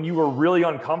when you were really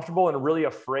uncomfortable and really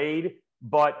afraid,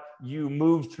 but you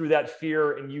moved through that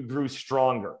fear and you grew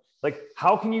stronger? Like,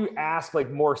 how can you ask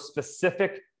like more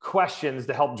specific questions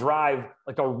to help drive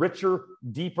like a richer,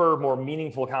 deeper, more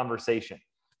meaningful conversation,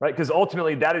 right? Because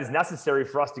ultimately that is necessary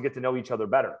for us to get to know each other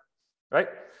better, right?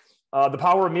 The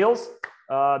power of meals.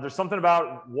 There's something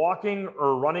about walking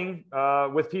or running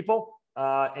with people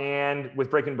and with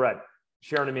breaking bread,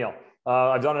 sharing a meal.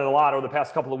 I've done it a lot over the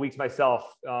past couple of weeks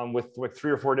myself with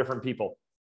 3 or 4 different people.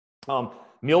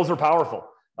 Meals are powerful.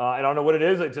 I don't know what it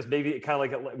is. It just maybe it kind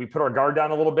of like we put our guard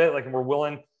down a little bit, like we're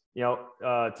willing,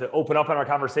 to open up on our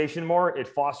conversation more. It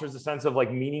fosters a sense of like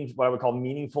what I would call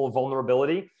meaningful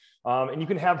vulnerability. And you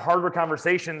can have harder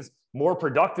conversations more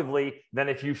productively than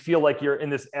if you feel like you're in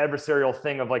this adversarial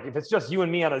thing of like, if it's just you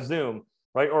and me on a Zoom,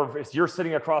 right? Or if you're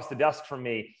sitting across the desk from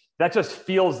me, that just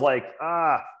feels like,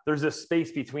 there's this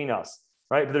space between us,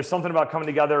 right? But there's something about coming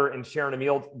together and sharing a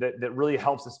meal that really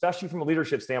helps, especially from a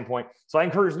leadership standpoint. So I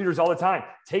encourage leaders all the time,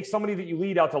 take somebody that you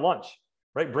lead out to lunch,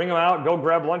 right? Bring them out, go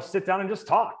grab lunch, sit down and just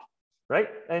talk, right?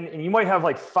 And you might have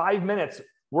like 5 minutes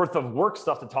worth of work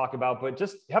stuff to talk about, but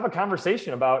just have a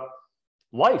conversation about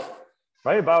life,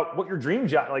 right? About what your dream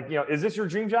job, like, is this your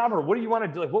dream job or what do you want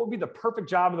to do? Like, what would be the perfect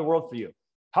job in the world for you?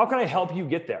 How can I help you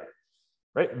get there?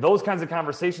 Right? Those kinds of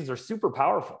conversations are super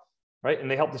powerful, right? And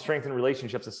they help to strengthen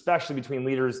relationships, especially between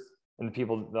leaders and the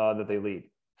people that they lead.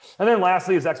 And then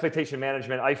lastly is expectation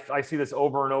management. I see this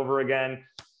over and over again.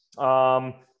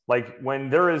 Like when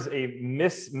there is a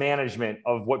mismanagement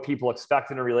of what people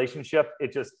expect in a relationship,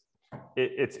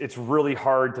 it's really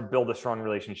hard to build a strong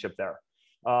relationship there.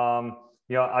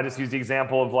 I just use the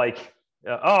example of like,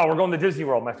 we're going to Disney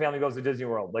World. My family goes to Disney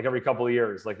World like every couple of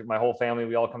years. Like my whole family,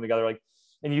 we all come together. Like,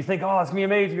 and you think, it's gonna be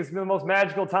amazing. It's gonna be the most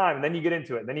magical time. And then you get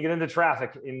into it. Then you get into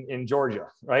traffic in Georgia,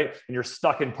 right? And you're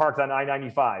stuck and parked on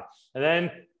I-95. And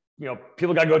then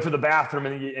people got to go to the bathroom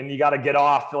and you got to get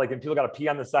off. And people got to pee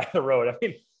on the side of the road. I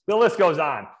mean, the list goes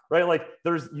on, right? Like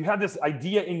you have this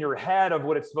idea in your head of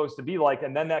what it's supposed to be like,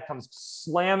 and then that comes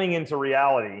slamming into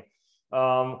reality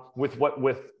with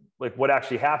what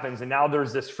actually happens. And now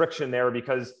there's this friction there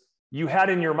because you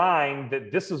had in your mind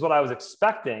that this is what I was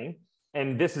expecting,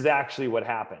 and this is actually what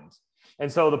happened. And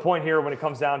so the point here, when it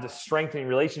comes down to strengthening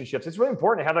relationships, it's really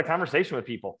important to have that conversation with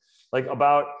people, like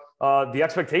about the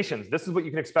expectations. This is what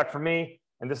you can expect from me,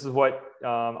 and this is what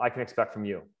I can expect from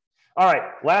you. All right,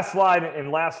 last slide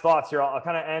and last thoughts here. I'll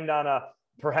kind of end on a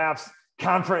perhaps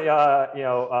a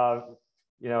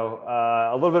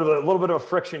little bit of a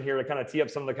friction here to kind of tee up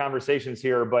some of the conversations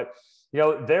here. But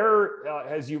there,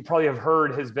 as you probably have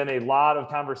heard, has been a lot of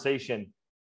conversation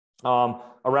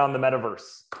around the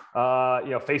metaverse.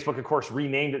 Facebook, of course,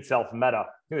 renamed itself Meta.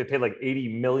 I think they paid like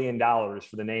 $80 million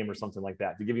for the name or something like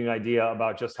that, to give you an idea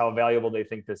about just how valuable they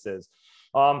think this is.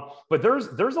 But there's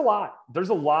a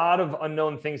lot of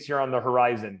unknown things here on the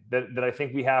horizon that I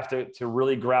think we have to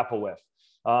really grapple with.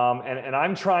 And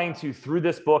I'm trying to, through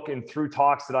this book and through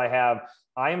talks that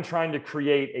I am trying to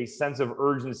create a sense of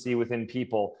urgency within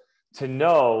people to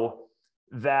know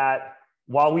that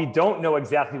while we don't know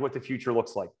exactly what the future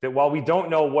looks like, that while we don't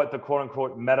know what the quote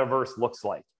unquote metaverse looks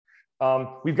like,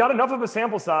 we've got enough of a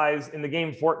sample size in the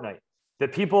game Fortnite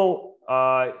that people,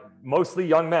 mostly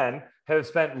young men, have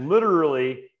spent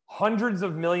literally hundreds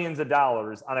of millions of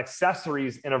dollars on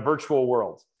accessories in a virtual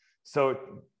world. So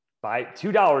buy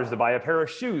 $2 to buy a pair of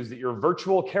shoes that your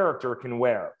virtual character can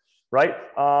wear, right?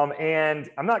 And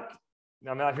I'm not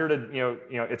here to,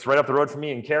 it's right up the road from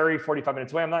me in Cary, 45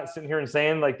 minutes away. I'm not sitting here and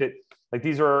saying like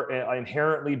these are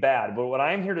inherently bad. But what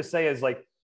I'm here to say is like,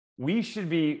 we should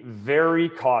be very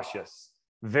cautious,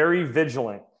 very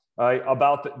vigilant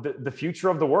about the future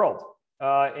of the world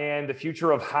and the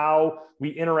future of how we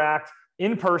interact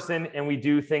in person and we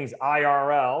do things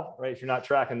IRL, right? If you're not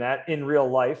tracking that, in real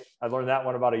life. I learned that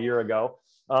one about a year ago,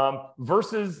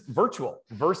 versus virtual,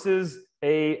 versus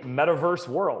a metaverse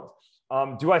world.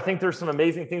 Do I think there's some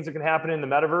amazing things that can happen in the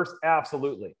metaverse?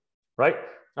 Absolutely, right?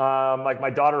 Like my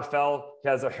daughter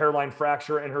has a hairline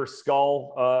fracture in her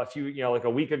skull like a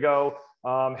week ago,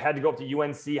 had to go up to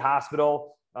UNC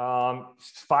hospital,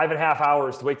 5.5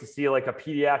 hours to wait to see like a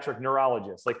pediatric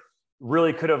neurologist. Like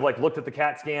really could have like looked at the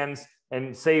CAT scans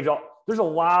and saved there's a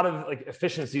lot of like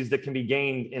efficiencies that can be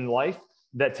gained in life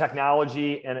that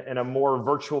technology and a more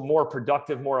virtual, more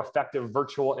productive, more effective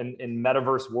virtual and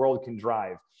metaverse world can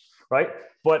drive. Right.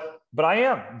 But I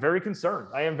am very concerned.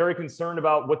 I am very concerned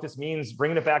about what this means,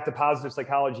 bringing it back to positive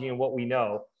psychology and what we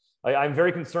know. I'm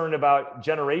very concerned about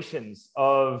generations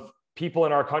of people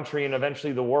in our country and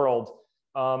eventually the world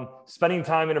spending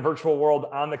time in a virtual world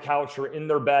on the couch or in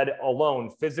their bed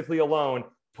alone, physically alone,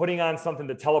 putting on something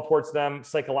that teleports them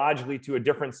psychologically to a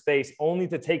different space, only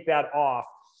to take that off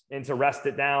and to rest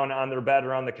it down on their bed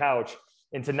or on the couch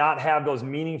and to not have those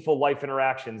meaningful life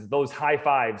interactions, those high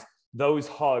fives, those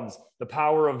hugs, the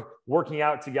power of working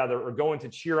out together or going to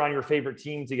cheer on your favorite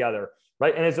team together,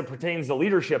 right? And as it pertains to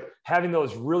leadership, having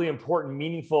those really important,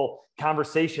 meaningful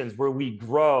conversations where we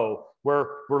grow, where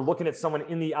we're looking at someone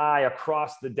in the eye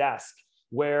across the desk,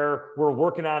 where we're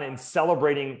working on and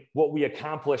celebrating what we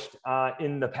accomplished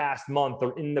in the past month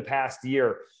or in the past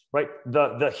year, right?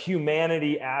 The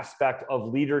humanity aspect of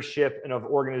leadership and of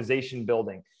organization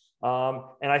building.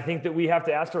 And I think that we have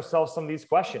to ask ourselves some of these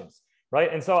questions. Right.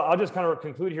 And so I'll just kind of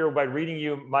conclude here by reading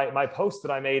you my post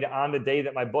that I made on the day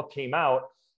that my book came out,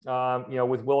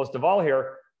 with Willis Duvall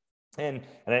here. And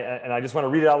I just want to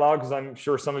read it out loud because I'm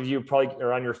sure some of you probably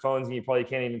are on your phones and you probably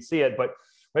can't even see it. But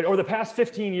right, over the past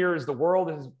 15 years, the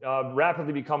world has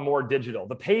rapidly become more digital.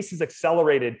 The pace has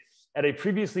accelerated at a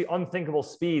previously unthinkable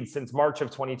speed since March of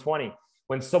 2020,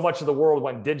 when so much of the world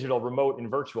went digital, remote, and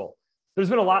virtual. There's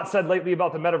been a lot said lately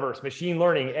about the metaverse, machine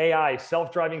learning, AI,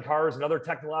 self-driving cars, and other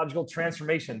technological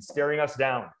transformations staring us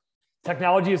down.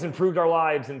 Technology has improved our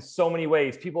lives in so many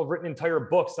ways. People have written entire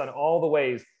books on all the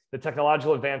ways that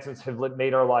technological advancements have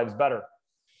made our lives better.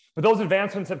 But those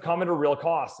advancements have come at a real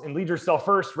cost. In Lead Yourself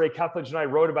First, Ray Kethledge and I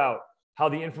wrote about how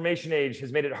the information age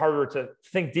has made it harder to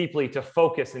think deeply, to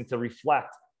focus, and to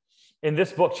reflect. In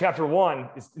this book, chapter 1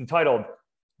 is entitled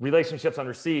Relationships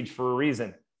Under Siege for a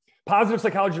Reason. Positive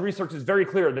psychology research is very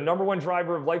clear. The number one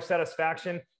driver of life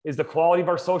satisfaction is the quality of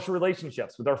our social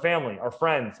relationships with our family, our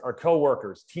friends, our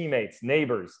coworkers, teammates,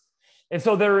 neighbors. And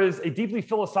so there is a deeply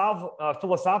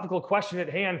philosophical question at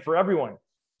hand for everyone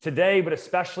today, but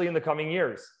especially in the coming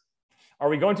years. Are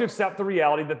we going to accept the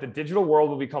reality that the digital world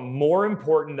will become more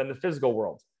important than the physical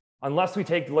world unless we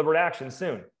take deliberate action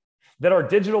soon? That our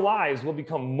digital lives will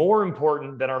become more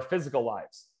important than our physical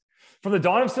lives? From the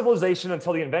dawn of civilization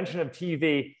until the invention of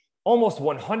TV, almost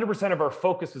 100% of our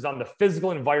focus was on the physical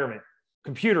environment.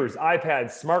 Computers,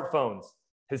 iPads, smartphones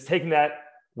has taken that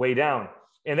way down.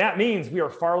 And that means we are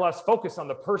far less focused on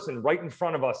the person right in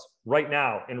front of us right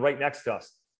now and right next to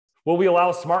us. Will we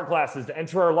allow smart glasses to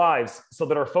enter our lives so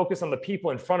that our focus on the people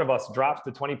in front of us drops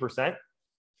to 20%?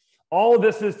 All of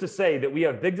this is to say that we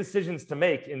have big decisions to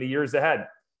make in the years ahead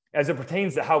as it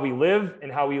pertains to how we live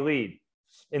and how we lead.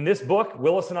 In this book,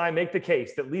 Willis and I make the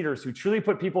case that leaders who truly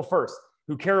put people first,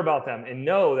 who care about them and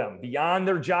know them beyond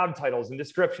their job titles and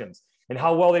descriptions and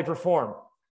how well they perform,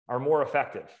 are more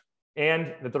effective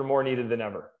and that they're more needed than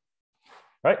ever.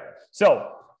 Right?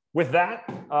 So with that,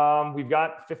 we've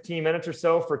got 15 minutes or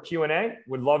so for Q&A.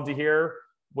 Would love to hear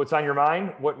what's on your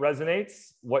mind, what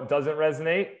resonates, what doesn't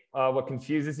resonate, what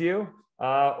confuses you,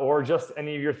 or just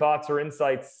any of your thoughts or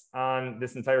insights on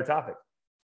this entire topic.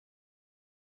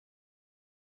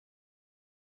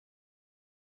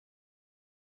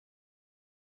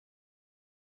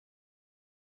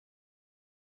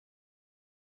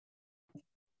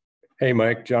 Hey,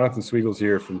 Mike, Jonathan Sweegles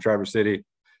here from Traverse City.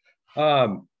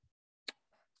 I'm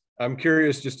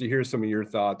curious just to hear some of your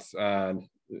thoughts on,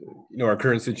 our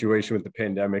current situation with the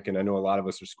pandemic. And I know a lot of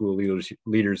us are school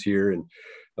leaders here, and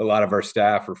a lot of our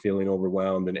staff are feeling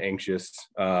overwhelmed and anxious.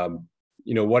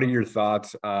 What are your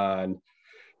thoughts on,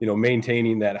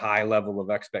 maintaining that high level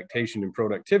of expectation and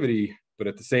productivity, but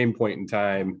at the same point in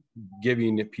time,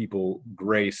 giving people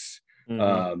grace,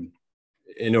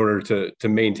 in order to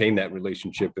maintain that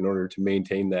relationship, in order to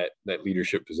maintain that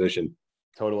leadership position?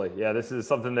 Totally. Yeah. This is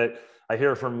something that I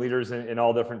hear from leaders in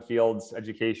all different fields: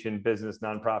 education, business,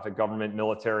 nonprofit, government,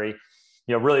 military.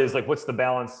 Really is like, what's the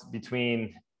balance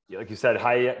between, like you said,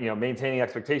 high, maintaining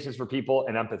expectations for people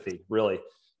and empathy, really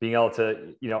being able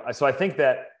to, so I think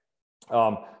that,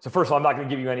 so first of all, I'm not going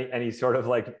to give you any sort of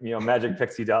like, magic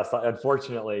pixie dust.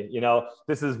 Unfortunately,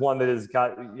 this is one that has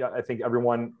got, I think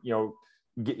everyone,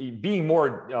 being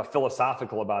more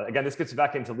philosophical about it. Again, this gets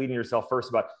back into leading yourself first,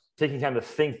 about taking time to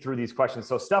think through these questions.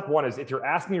 So step one is, if you're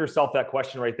asking yourself that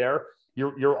question right there,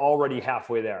 you're already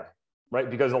halfway there, right?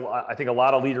 Because I think a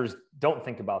lot of leaders don't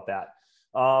think about that.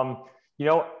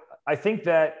 I think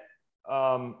that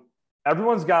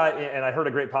everyone's got, and I heard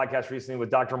a great podcast recently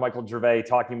with Dr. Michael Gervais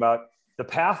talking about the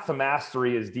path to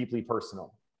mastery is deeply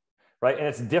personal, right? And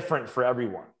it's different for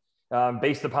everyone.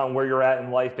 Based upon where you're at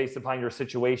in life, based upon your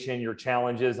situation, your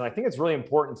challenges. And I think it's really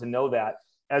important to know that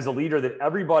as a leader, that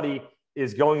everybody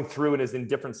is going through and is in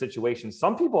different situations.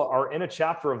 Some people are in a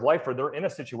chapter of life where they're in a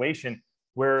situation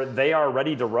where they are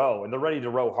ready to row, and they're ready to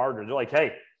row harder. They're like,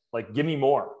 hey, like, give me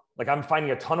more. Like, I'm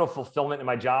finding a ton of fulfillment in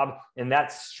my job, and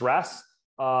that stress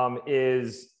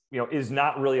is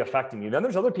not really affecting you. Then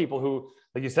there's other people who,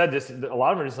 like you said, just a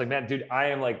lot of them are just like, man, dude,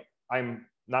 I'm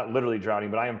not literally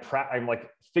drowning, but I'm like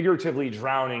figuratively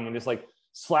drowning, and just like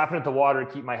slapping at the water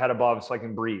to keep my head above so I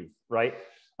can breathe. Right.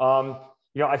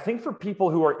 I think for people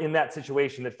who are in that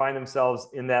situation, that find themselves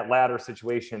in that latter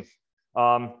situation,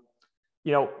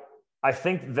 I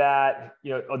think that,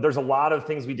 there's a lot of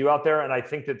things we do out there, and I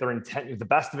think that the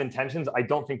best of intentions, I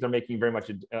don't think they're making very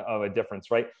much of a difference.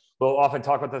 Right. We'll often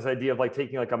talk about this idea of like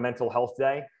taking like a mental health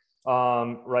day.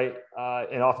 Right.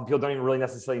 And often people don't even really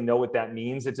necessarily know what that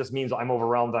means. It just means I'm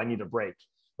overwhelmed, I need a break.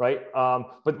 Right.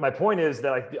 But my point is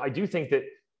that I do think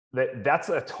that's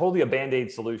totally a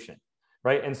Band-Aid solution.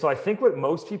 Right. And so I think what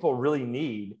most people really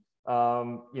need,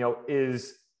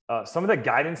 is some of the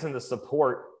guidance and the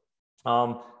support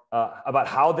about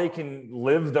how they can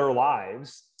live their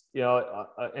lives, in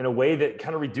a way that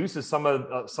kind of reduces some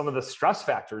of the stress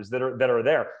factors that are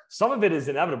there. Some of it is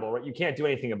inevitable, right? You can't do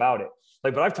anything about it.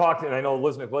 Like, but I've talked, and I know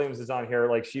Liz McWilliams is on here.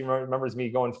 Like, she remembers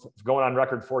me going on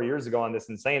record 4 years ago on this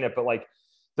and saying it. But like,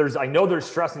 I know there's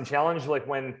stress and challenge, like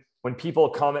when people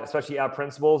come, especially at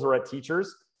principals or at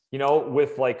teachers,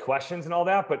 with like questions and all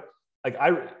that. But like,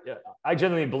 I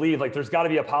genuinely believe like there's got to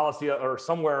be a policy or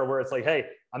somewhere where it's like, hey,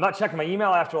 I'm not checking my email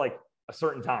after like a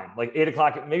certain time, like 8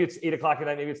 o'clock, maybe it's 8 o'clock at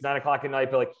night, maybe it's 9 o'clock at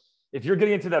night. But like, if you're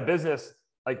getting into that business,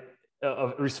 like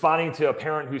of responding to a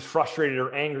parent who's frustrated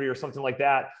or angry or something like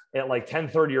that at like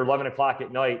 10:30 or 11 o'clock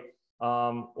at night,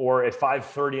 or at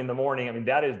 5:30 in the morning, I mean,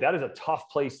 that is a tough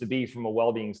place to be from a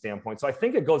well-being standpoint. So I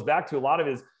think it goes back to a lot of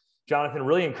is, Jonathan,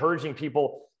 really encouraging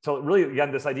people to really,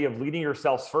 again, this idea of leading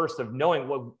yourselves first, of knowing,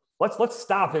 well, let's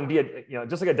stop and be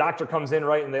just like a doctor comes in,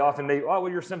 right? And what are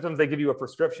your symptoms? They give you a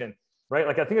prescription, right?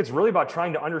 Like, I think it's really about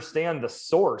trying to understand the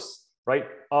source, right,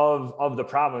 of the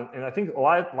problem. And I think a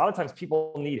lot of times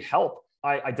people need help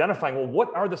identifying, well,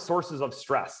 what are the sources of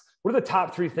stress? What are the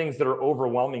top 3 things that are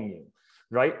overwhelming you,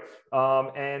 right?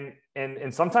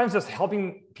 And sometimes just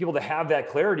helping people to have that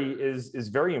clarity is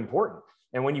very important.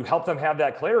 And when you help them have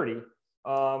that clarity,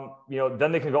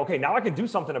 then they can go, okay, now I can do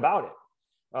something about it.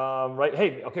 Right.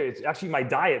 Hey, okay, it's actually my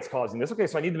diet's causing this. Okay,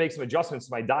 so I need to make some adjustments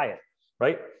to my diet,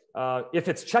 right? If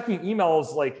it's checking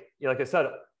emails, like I said,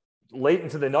 late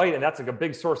into the night, and that's like a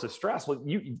big source of stress, well,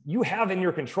 you have in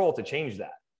your control to change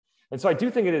that. And so I do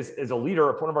think it is, as a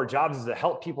leader, one of our jobs is to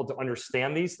help people to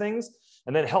understand these things,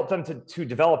 and then help them to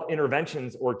develop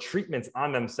interventions or treatments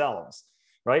on themselves.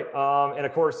 Right. And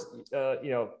of course,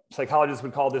 psychologists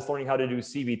would call this learning how to do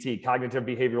CBT, cognitive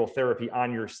behavioral therapy,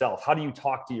 on yourself. How do you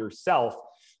talk to yourself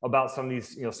about some of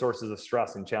these, sources of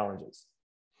stress and challenges?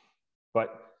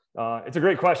 But It's a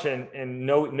great question, and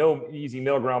no easy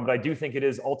middle ground, but I do think it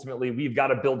is ultimately we've got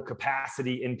to build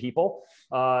capacity in people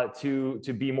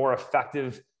to be more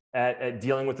effective at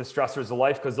dealing with the stressors of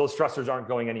life, because those stressors aren't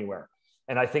going anywhere.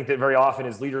 And I think that very often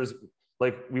as leaders,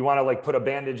 like we want to like put a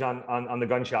bandage on the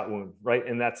gunshot wound, right?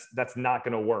 And that's not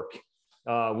going to work.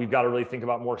 We've got to really think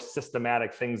about more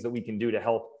systematic things that we can do to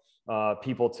help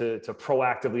people to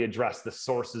proactively address the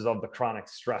sources of the chronic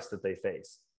stress that they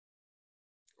face.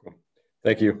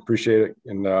 Thank you. Appreciate it.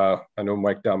 And I know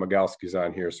Mike Domagowski's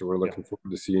on here, so we're looking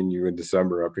forward to seeing you in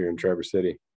December up here in Traverse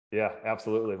City. Yeah,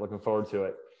 absolutely. Looking forward to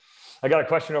it. I got a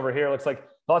question over here. Looks like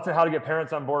thoughts on how to get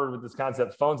parents on board with this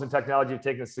concept. Phones and technology have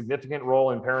taken a significant role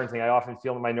in parenting. I often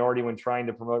feel the minority when trying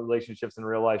to promote relationships in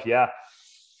real life. Yeah.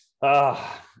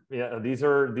 Yeah, these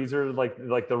are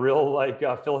like the real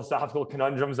philosophical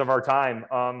conundrums of our time.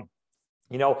 I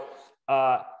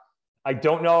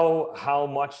don't know how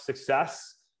much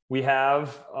success we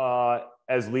have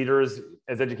as leaders,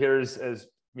 as educators, as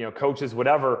coaches,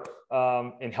 whatever,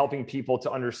 in helping people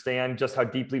to understand just how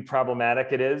deeply problematic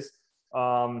it is.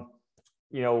 When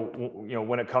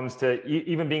it comes to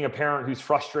even being a parent who's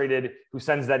frustrated, who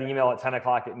sends that email at 10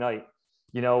 o'clock at night,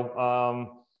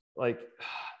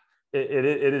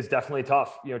 it is definitely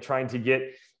tough, trying to get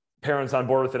parents on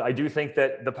board with it. I do think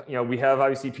that we have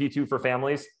obviously P2 for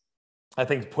families. I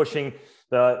think pushing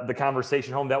the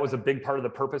conversation home, that was a big part of the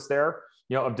purpose there,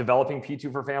 of developing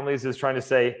P2 for families, is trying to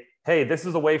say, hey, this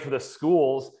is a way for the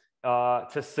schools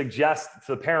to suggest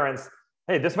to the parents,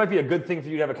 hey, this might be a good thing for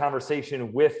you to have a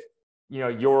conversation with,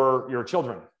 your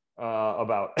children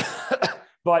about.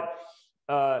 But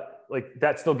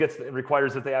that still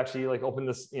requires that they actually open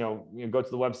this, go to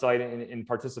the website and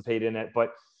participate in it.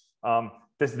 But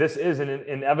this is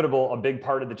a big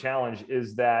part of the challenge,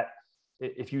 is that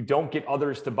if you don't get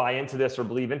others to buy into this or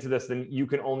believe into this, then you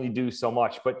can only do so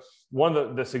much. But one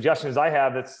of the suggestions I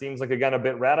have that seems like, again, a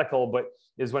bit radical, but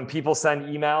is when people send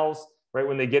emails, right,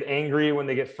 when they get angry, when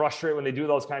they get frustrated, when they do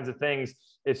those kinds of things,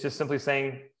 it's just simply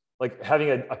saying,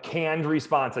 having a canned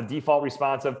response, a default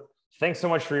response of, thanks so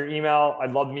much for your email.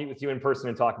 I'd love to meet with you in person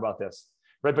and talk about this,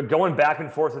 right? But going back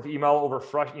and forth with email over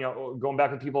going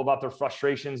back with people about their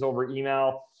frustrations over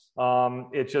email,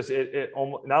 it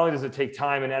not only does it take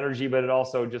time and energy, but it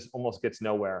also just almost gets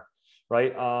nowhere,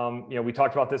 right? We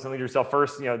talked about this in Lead Yourself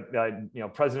First.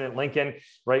 President Lincoln,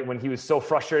 right, when he was so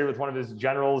frustrated with one of his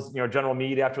generals, General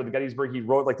Meade, after the Gettysburg, he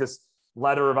wrote this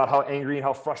letter about how angry and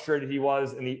how frustrated he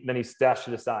was, and then he stashed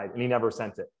it aside and he never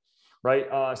sent it, right?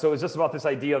 So it's just about this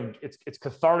idea of it's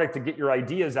cathartic to get your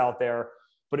ideas out there,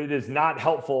 but it is not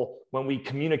helpful when we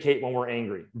communicate when we're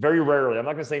angry. Very rarely. I'm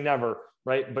not going to say never,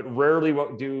 right? But rarely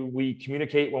do we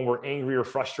communicate when we're angry or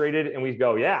frustrated, and we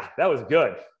go, yeah, that was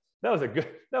good. That was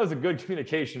a good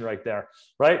communication right there,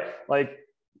 right?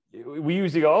 We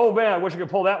usually go, oh man, I wish I could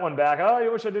pull that one back. Oh, I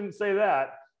wish I didn't say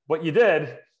that, but you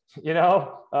did,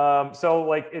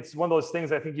 So it's one of those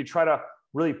things I think you try to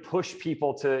really push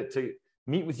people to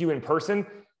meet with you in person,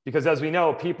 because as we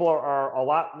know, people are a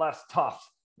lot less tough,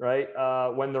 right?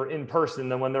 When they're in person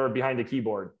than when they're behind a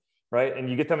keyboard, right? And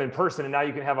you get them in person, and now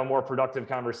you can have a more productive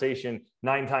conversation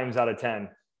 9 times out of 10.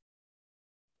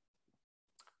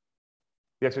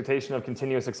 The expectation of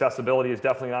continuous accessibility is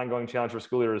definitely an ongoing challenge for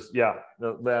school leaders. Yeah,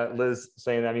 Liz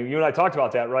saying that. I mean, you and I talked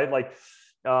about that, right?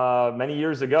 Many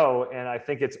years ago, and I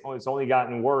think it's only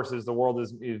gotten worse as the world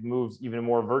has moved even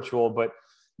more virtual. But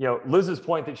Liz's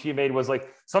point that she made was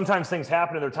sometimes things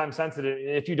happen and they're time sensitive.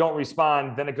 And if you don't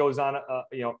respond, then it goes on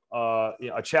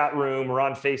a chat room or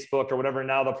on Facebook or whatever.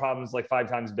 Now the problem is 5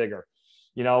 times bigger,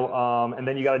 and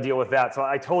then you got to deal with that. So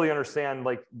I totally understand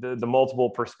the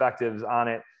multiple perspectives on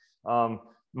it.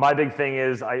 My big thing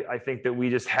is I think that we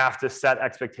just have to set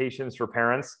expectations for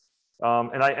parents.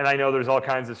 And I know there's all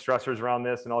kinds of stressors around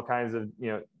this and all kinds of,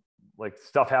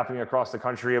 stuff happening across the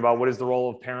country about what is the role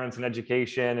of parents in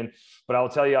education. But I'll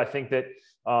tell you, I think that,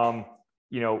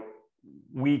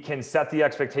 we can set the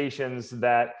expectations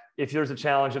that if there's a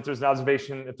challenge, if there's an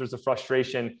observation, if there's a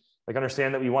frustration,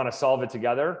 understand that we want to solve it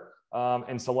together.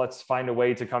 And so let's find a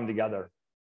way to come together,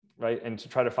 right? And to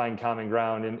try to find common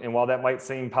ground. And while that might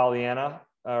seem Pollyanna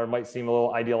or might seem a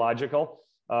little ideological,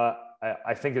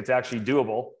 I think it's actually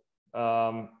doable.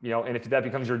 And if that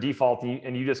becomes your default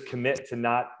and you just commit to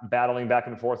not battling back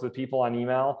and forth with people on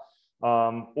email,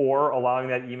 or allowing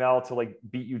that email to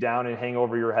beat you down and hang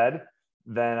over your head,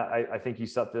 then I think you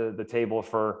set the table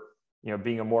for,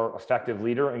 being a more effective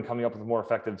leader and coming up with more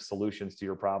effective solutions to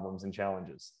your problems and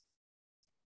challenges.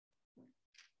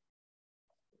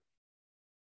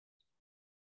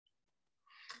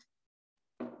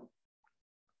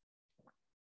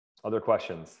 Other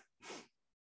questions?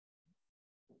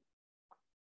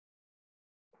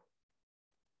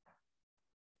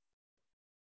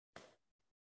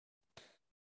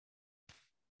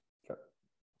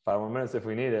 5 more minutes if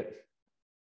we need it.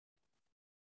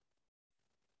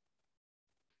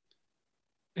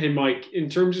 Hey, Mike, in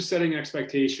terms of setting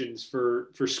expectations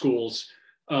for schools,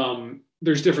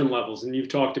 there's different levels, and you've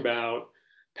talked about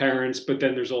parents, but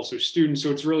then there's also students.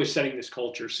 So it's really setting this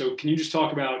culture. So can you just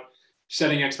talk about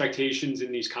setting expectations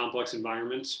in these complex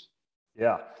environments?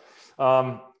 Yeah.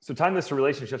 So tying this to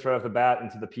relationships right off the bat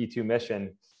into the P2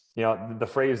 mission, you know, the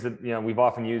phrase that, you know, we've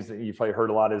often used that you've probably heard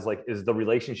a lot is like, is the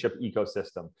relationship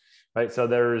ecosystem, right? So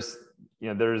there's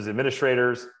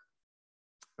administrators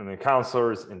and then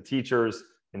counselors and teachers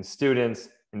and students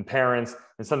and parents.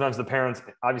 And sometimes the parents,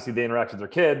 obviously they interact with their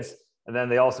kids, and then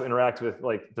they also interact with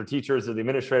like their teachers or the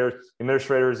administrators. The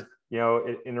administrators, you know,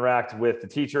 interact with the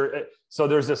teacher. So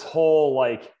there's this whole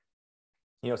like,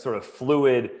 you know, sort of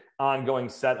fluid ongoing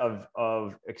set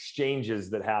of exchanges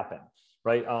that happen,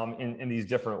 right? In these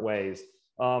different ways.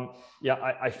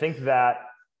 I think that,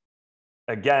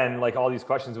 again, like all these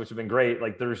questions, which have been great,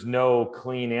 like there's no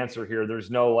clean answer here.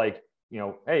 There's no like, you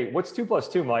know, hey, what's 2 +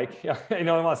 2, Mike? Yeah,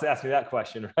 no one wants to ask me that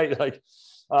question, right? Like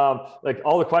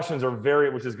all the questions are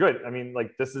which is good. I mean,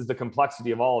 like this is the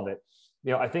complexity of all of it.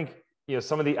 You know, I think, you know,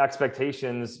 some of the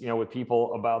expectations, you know, with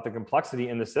people about the complexity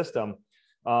in the system,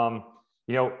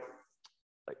 you know,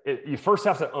 you first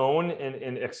have to own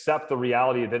and accept the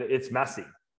reality that it's messy.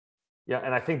 Yeah.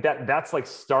 And I think that's like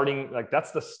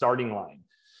that's the starting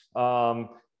line.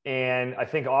 And I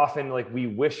think often like we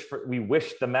wish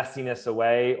the messiness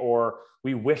away, or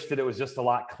we wish that it was just a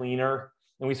lot cleaner.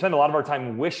 And we spend a lot of our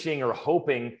time wishing or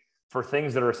hoping for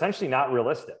things that are essentially not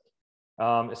realistic,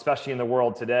 especially in the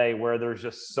world today where there's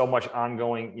just so much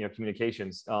ongoing, you know,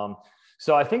 communications.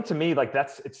 So I think to me, like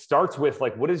it starts with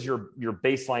like, what is your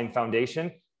baseline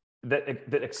foundation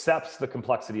that accepts the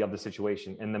complexity of the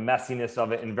situation and the messiness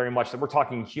of it. And very much that we're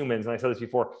talking humans. And I said this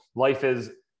before, life is,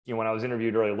 you know, when I was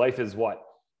interviewed earlier, life is what?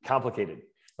 Complicated.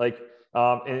 Like,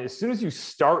 and as soon as you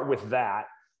start with that,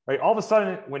 right, all of a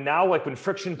sudden when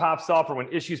friction pops up or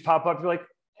when issues pop up, you're like,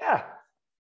 yeah,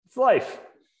 it's life.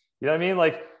 You know what I mean?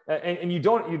 Like, and you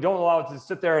don't allow it to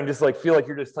sit there and just like, feel like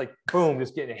you're just like, boom,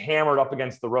 just getting hammered up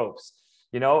against the ropes.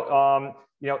 You know,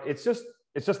 it's just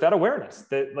that awareness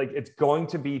that like, it's going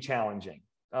to be challenging.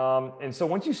 And so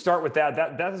once you start with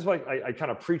that is why I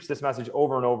kind of preach this message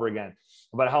over and over again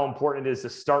about how important it is to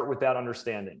start with that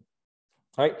understanding.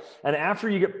 Right. And after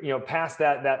you get, you know, past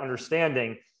that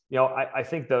understanding, you know, I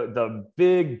think the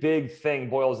big thing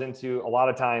boils into a lot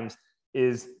of times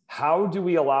is how do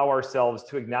we allow ourselves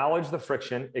to acknowledge the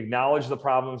friction, acknowledge the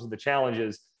problems and the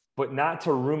challenges, but not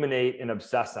to ruminate and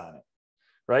obsess on it.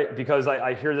 Right. Because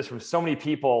I hear this from so many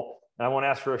people, and I won't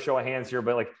ask for a show of hands here,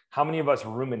 but like how many of us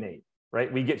ruminate?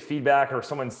 Right. We get feedback or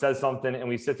someone says something and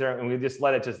we sit there and we just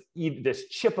let it just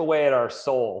chip away at our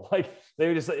soul. Like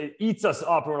it eats us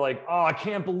up and we're like, oh, I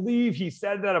can't believe he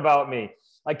said that about me.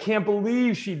 I can't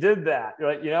believe she did that.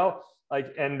 Right. You know, like,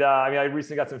 and I mean, I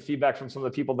recently got some feedback from some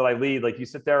of the people that I lead. Like you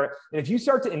sit there and if you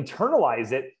start to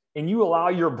internalize it and you allow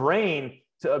your brain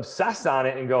to obsess on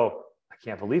it and go, I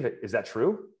can't believe it. Is that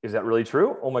true? Is that really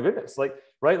true? Oh my goodness. Like,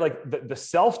 right. Like the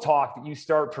self-talk that you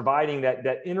start providing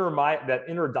that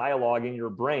inner dialogue in your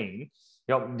brain,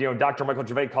 you know, Dr. Michael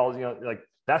Gervais calls, you know, like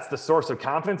that's the source of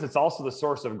confidence. It's also the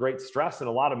source of great stress and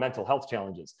a lot of mental health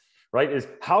challenges, right? Is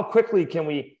how quickly can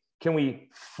we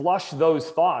flush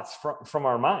those thoughts from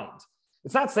our mind?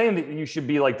 It's not saying that you should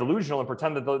be like delusional and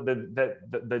pretend that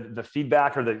the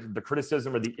feedback or the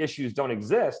criticism or the issues don't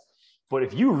exist. But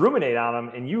if you ruminate on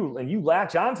them and you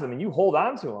latch onto them and you hold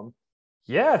on to them,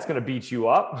 yeah, it's going to beat you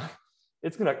up.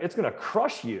 It's going to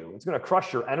crush you. It's going to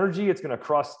crush your energy. It's going to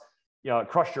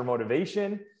crush your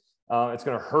motivation. It's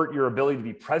going to hurt your ability to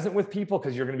be present with people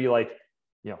because you're going to be like,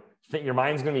 you know, think your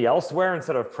mind's going to be elsewhere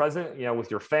instead of present, you know, with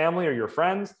your family or your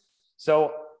friends.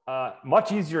 So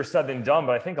much easier said than done,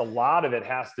 but I think a lot of it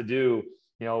has to do,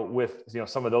 you know, with, you know,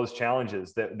 some of those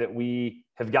challenges that we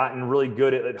have gotten really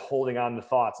good at holding on to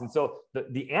thoughts. And so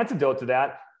the antidote to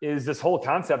that is this whole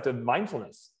concept of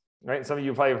mindfulness, right? Some of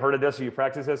you probably have heard of this or you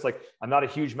practice this. Like, I'm not a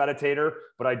huge meditator,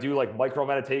 but I do like micro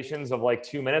meditations of like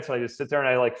 2 minutes. And I just sit there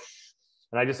and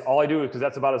all I do is, because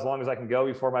that's about as long as I can go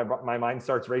before my mind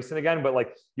starts racing again. But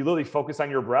like, you literally focus on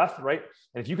your breath, right?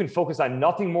 And if you can focus on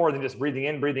nothing more than just breathing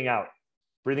in, breathing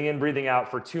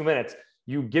out for 2 minutes,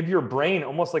 you give your brain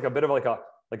almost like a bit of like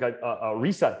a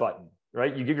reset button,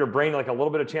 right? You give your brain like a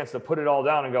little bit of chance to put it all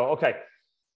down and go, okay.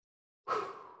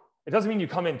 It doesn't mean you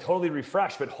come in totally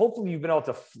refreshed, but hopefully you've been able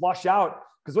to flush out,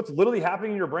 because what's literally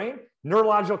happening in your brain,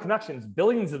 neurological connections,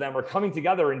 billions of them are coming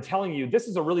together and telling you this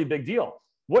is a really big deal.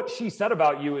 What she said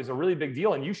about you is a really big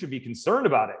deal and you should be concerned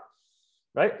about it.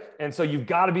 right? And so you've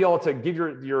got to be able to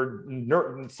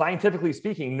give scientifically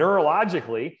speaking,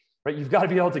 neurologically, right? You've got to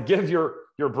be able to give your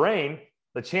brain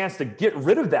the chance to get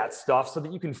rid of that stuff so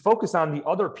that you can focus on the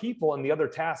other people and the other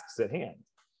tasks at hand,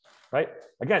 right?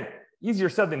 Again, easier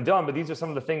said than done, but these are some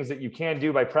of the things that you can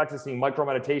do by practicing micro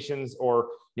meditations, or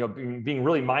being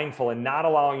really mindful and not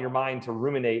allowing your mind to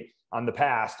ruminate on the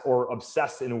past or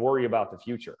obsess and worry about the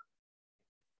future.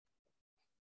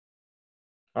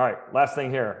 All right, last thing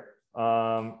here.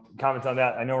 Comments on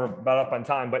that. I know we're about up on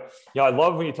time, but I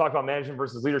love when you talk about management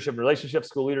versus leadership and relationships.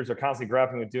 School leaders are constantly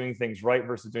grappling with doing things right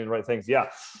versus doing the right things. Yeah.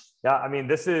 I mean,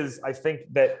 I think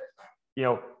that,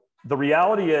 the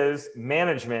reality is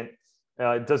management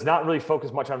does not really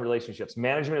focus much on relationships.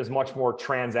 Management is much more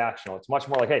transactional. It's much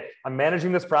more like, hey, I'm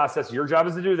managing this process. Your job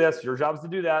is to do this. Your job is to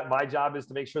do that. My job is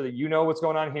to make sure that you know what's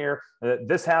going on here, and that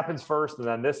this happens first, and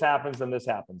then this happens, and this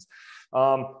happens.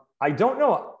 I don't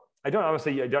know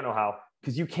how,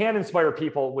 because you can inspire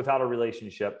people without a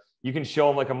relationship. You can show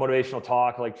them like a motivational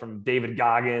talk, like from David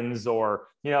Goggins, or,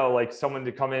 like someone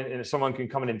can come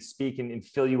in and speak and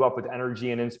fill you up with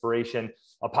energy and inspiration.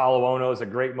 Apollo Ono is a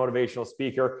great motivational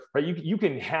speaker, right? You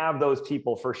can have those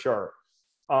people for sure.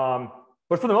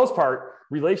 But for the most part,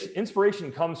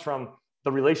 inspiration comes from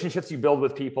the relationships you build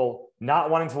with people,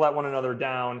 not wanting to let one another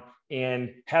down,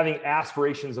 and having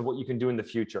aspirations of what you can do in the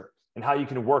future, and how you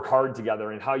can work hard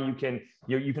together, and how you can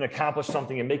accomplish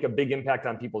something and make a big impact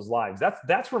on people's lives.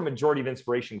 That's where majority of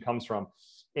inspiration comes from.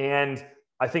 And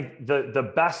I think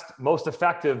the best, most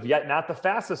effective, yet not the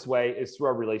fastest way is through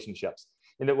our relationships.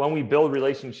 And that when we build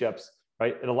relationships,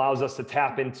 right, it allows us to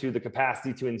tap into the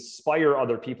capacity to inspire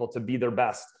other people to be their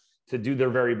best, to do their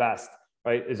very best,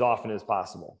 right, as often as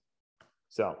possible.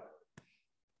 So,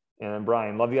 and then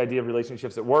Brian, love the idea of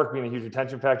relationships at work being a huge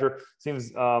retention factor.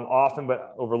 Seems often,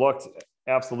 but overlooked.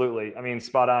 Absolutely. I mean,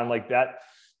 spot on. Like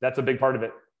that's a big part of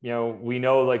it. We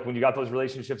know, like, when you got those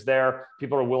relationships there,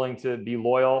 people are willing to be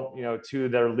loyal, to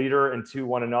their leader and to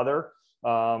one another.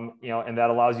 And that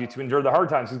allows you to endure the hard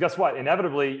times. Because guess what?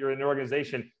 Inevitably, you're in an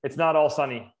organization. It's not all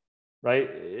sunny, right?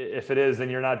 If it is, then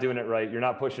you're not doing it right. You're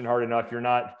not pushing hard enough. You're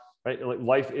not, right?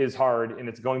 Life is hard, and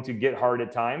it's going to get hard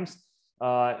at times.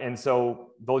 And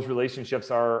so those relationships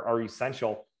are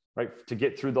essential, right, to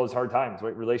get through those hard times,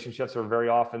 right? Relationships are very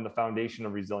often the foundation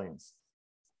of resilience.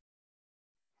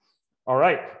 All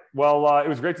right. Well, it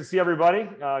was great to see everybody.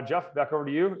 Jeff, back over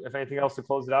to you, if anything else to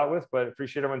close it out with, but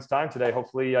appreciate everyone's time today.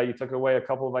 Hopefully you took away a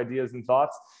couple of ideas and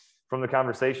thoughts from the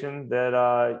conversation that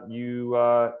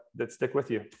that stick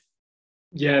with you.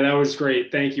 Yeah, that was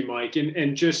great. Thank you, Mike.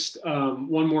 And just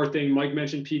one more thing, Mike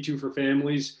mentioned P2 for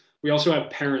families. We also have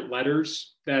parent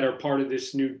letters that are part of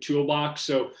this new toolbox.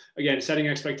 So again, setting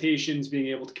expectations, being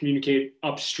able to communicate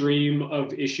upstream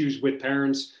of issues with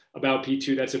parents about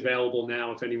P2, that's available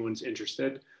now if anyone's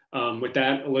interested. With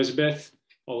that, Elizabeth,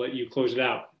 I'll let you close it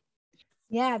out.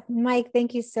 Yeah, Mike,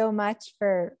 thank you so much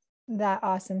for that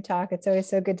awesome talk. It's always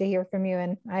so good to hear from you.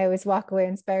 And I always walk away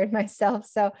inspired myself.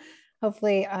 So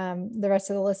hopefully the rest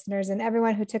of the listeners and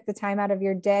everyone who took the time out of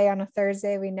your day on a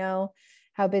Thursday, we know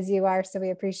how busy you are. So we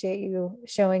appreciate you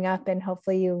showing up, and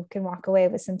hopefully you can walk away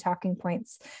with some talking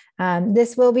points.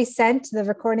 This will be sent, the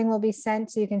recording will be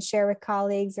sent so you can share with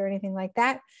colleagues or anything like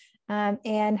that.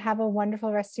 And have a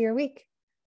wonderful rest of your week.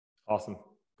 Awesome.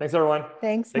 Thanks, everyone.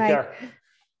 Thanks, Take Mike. care.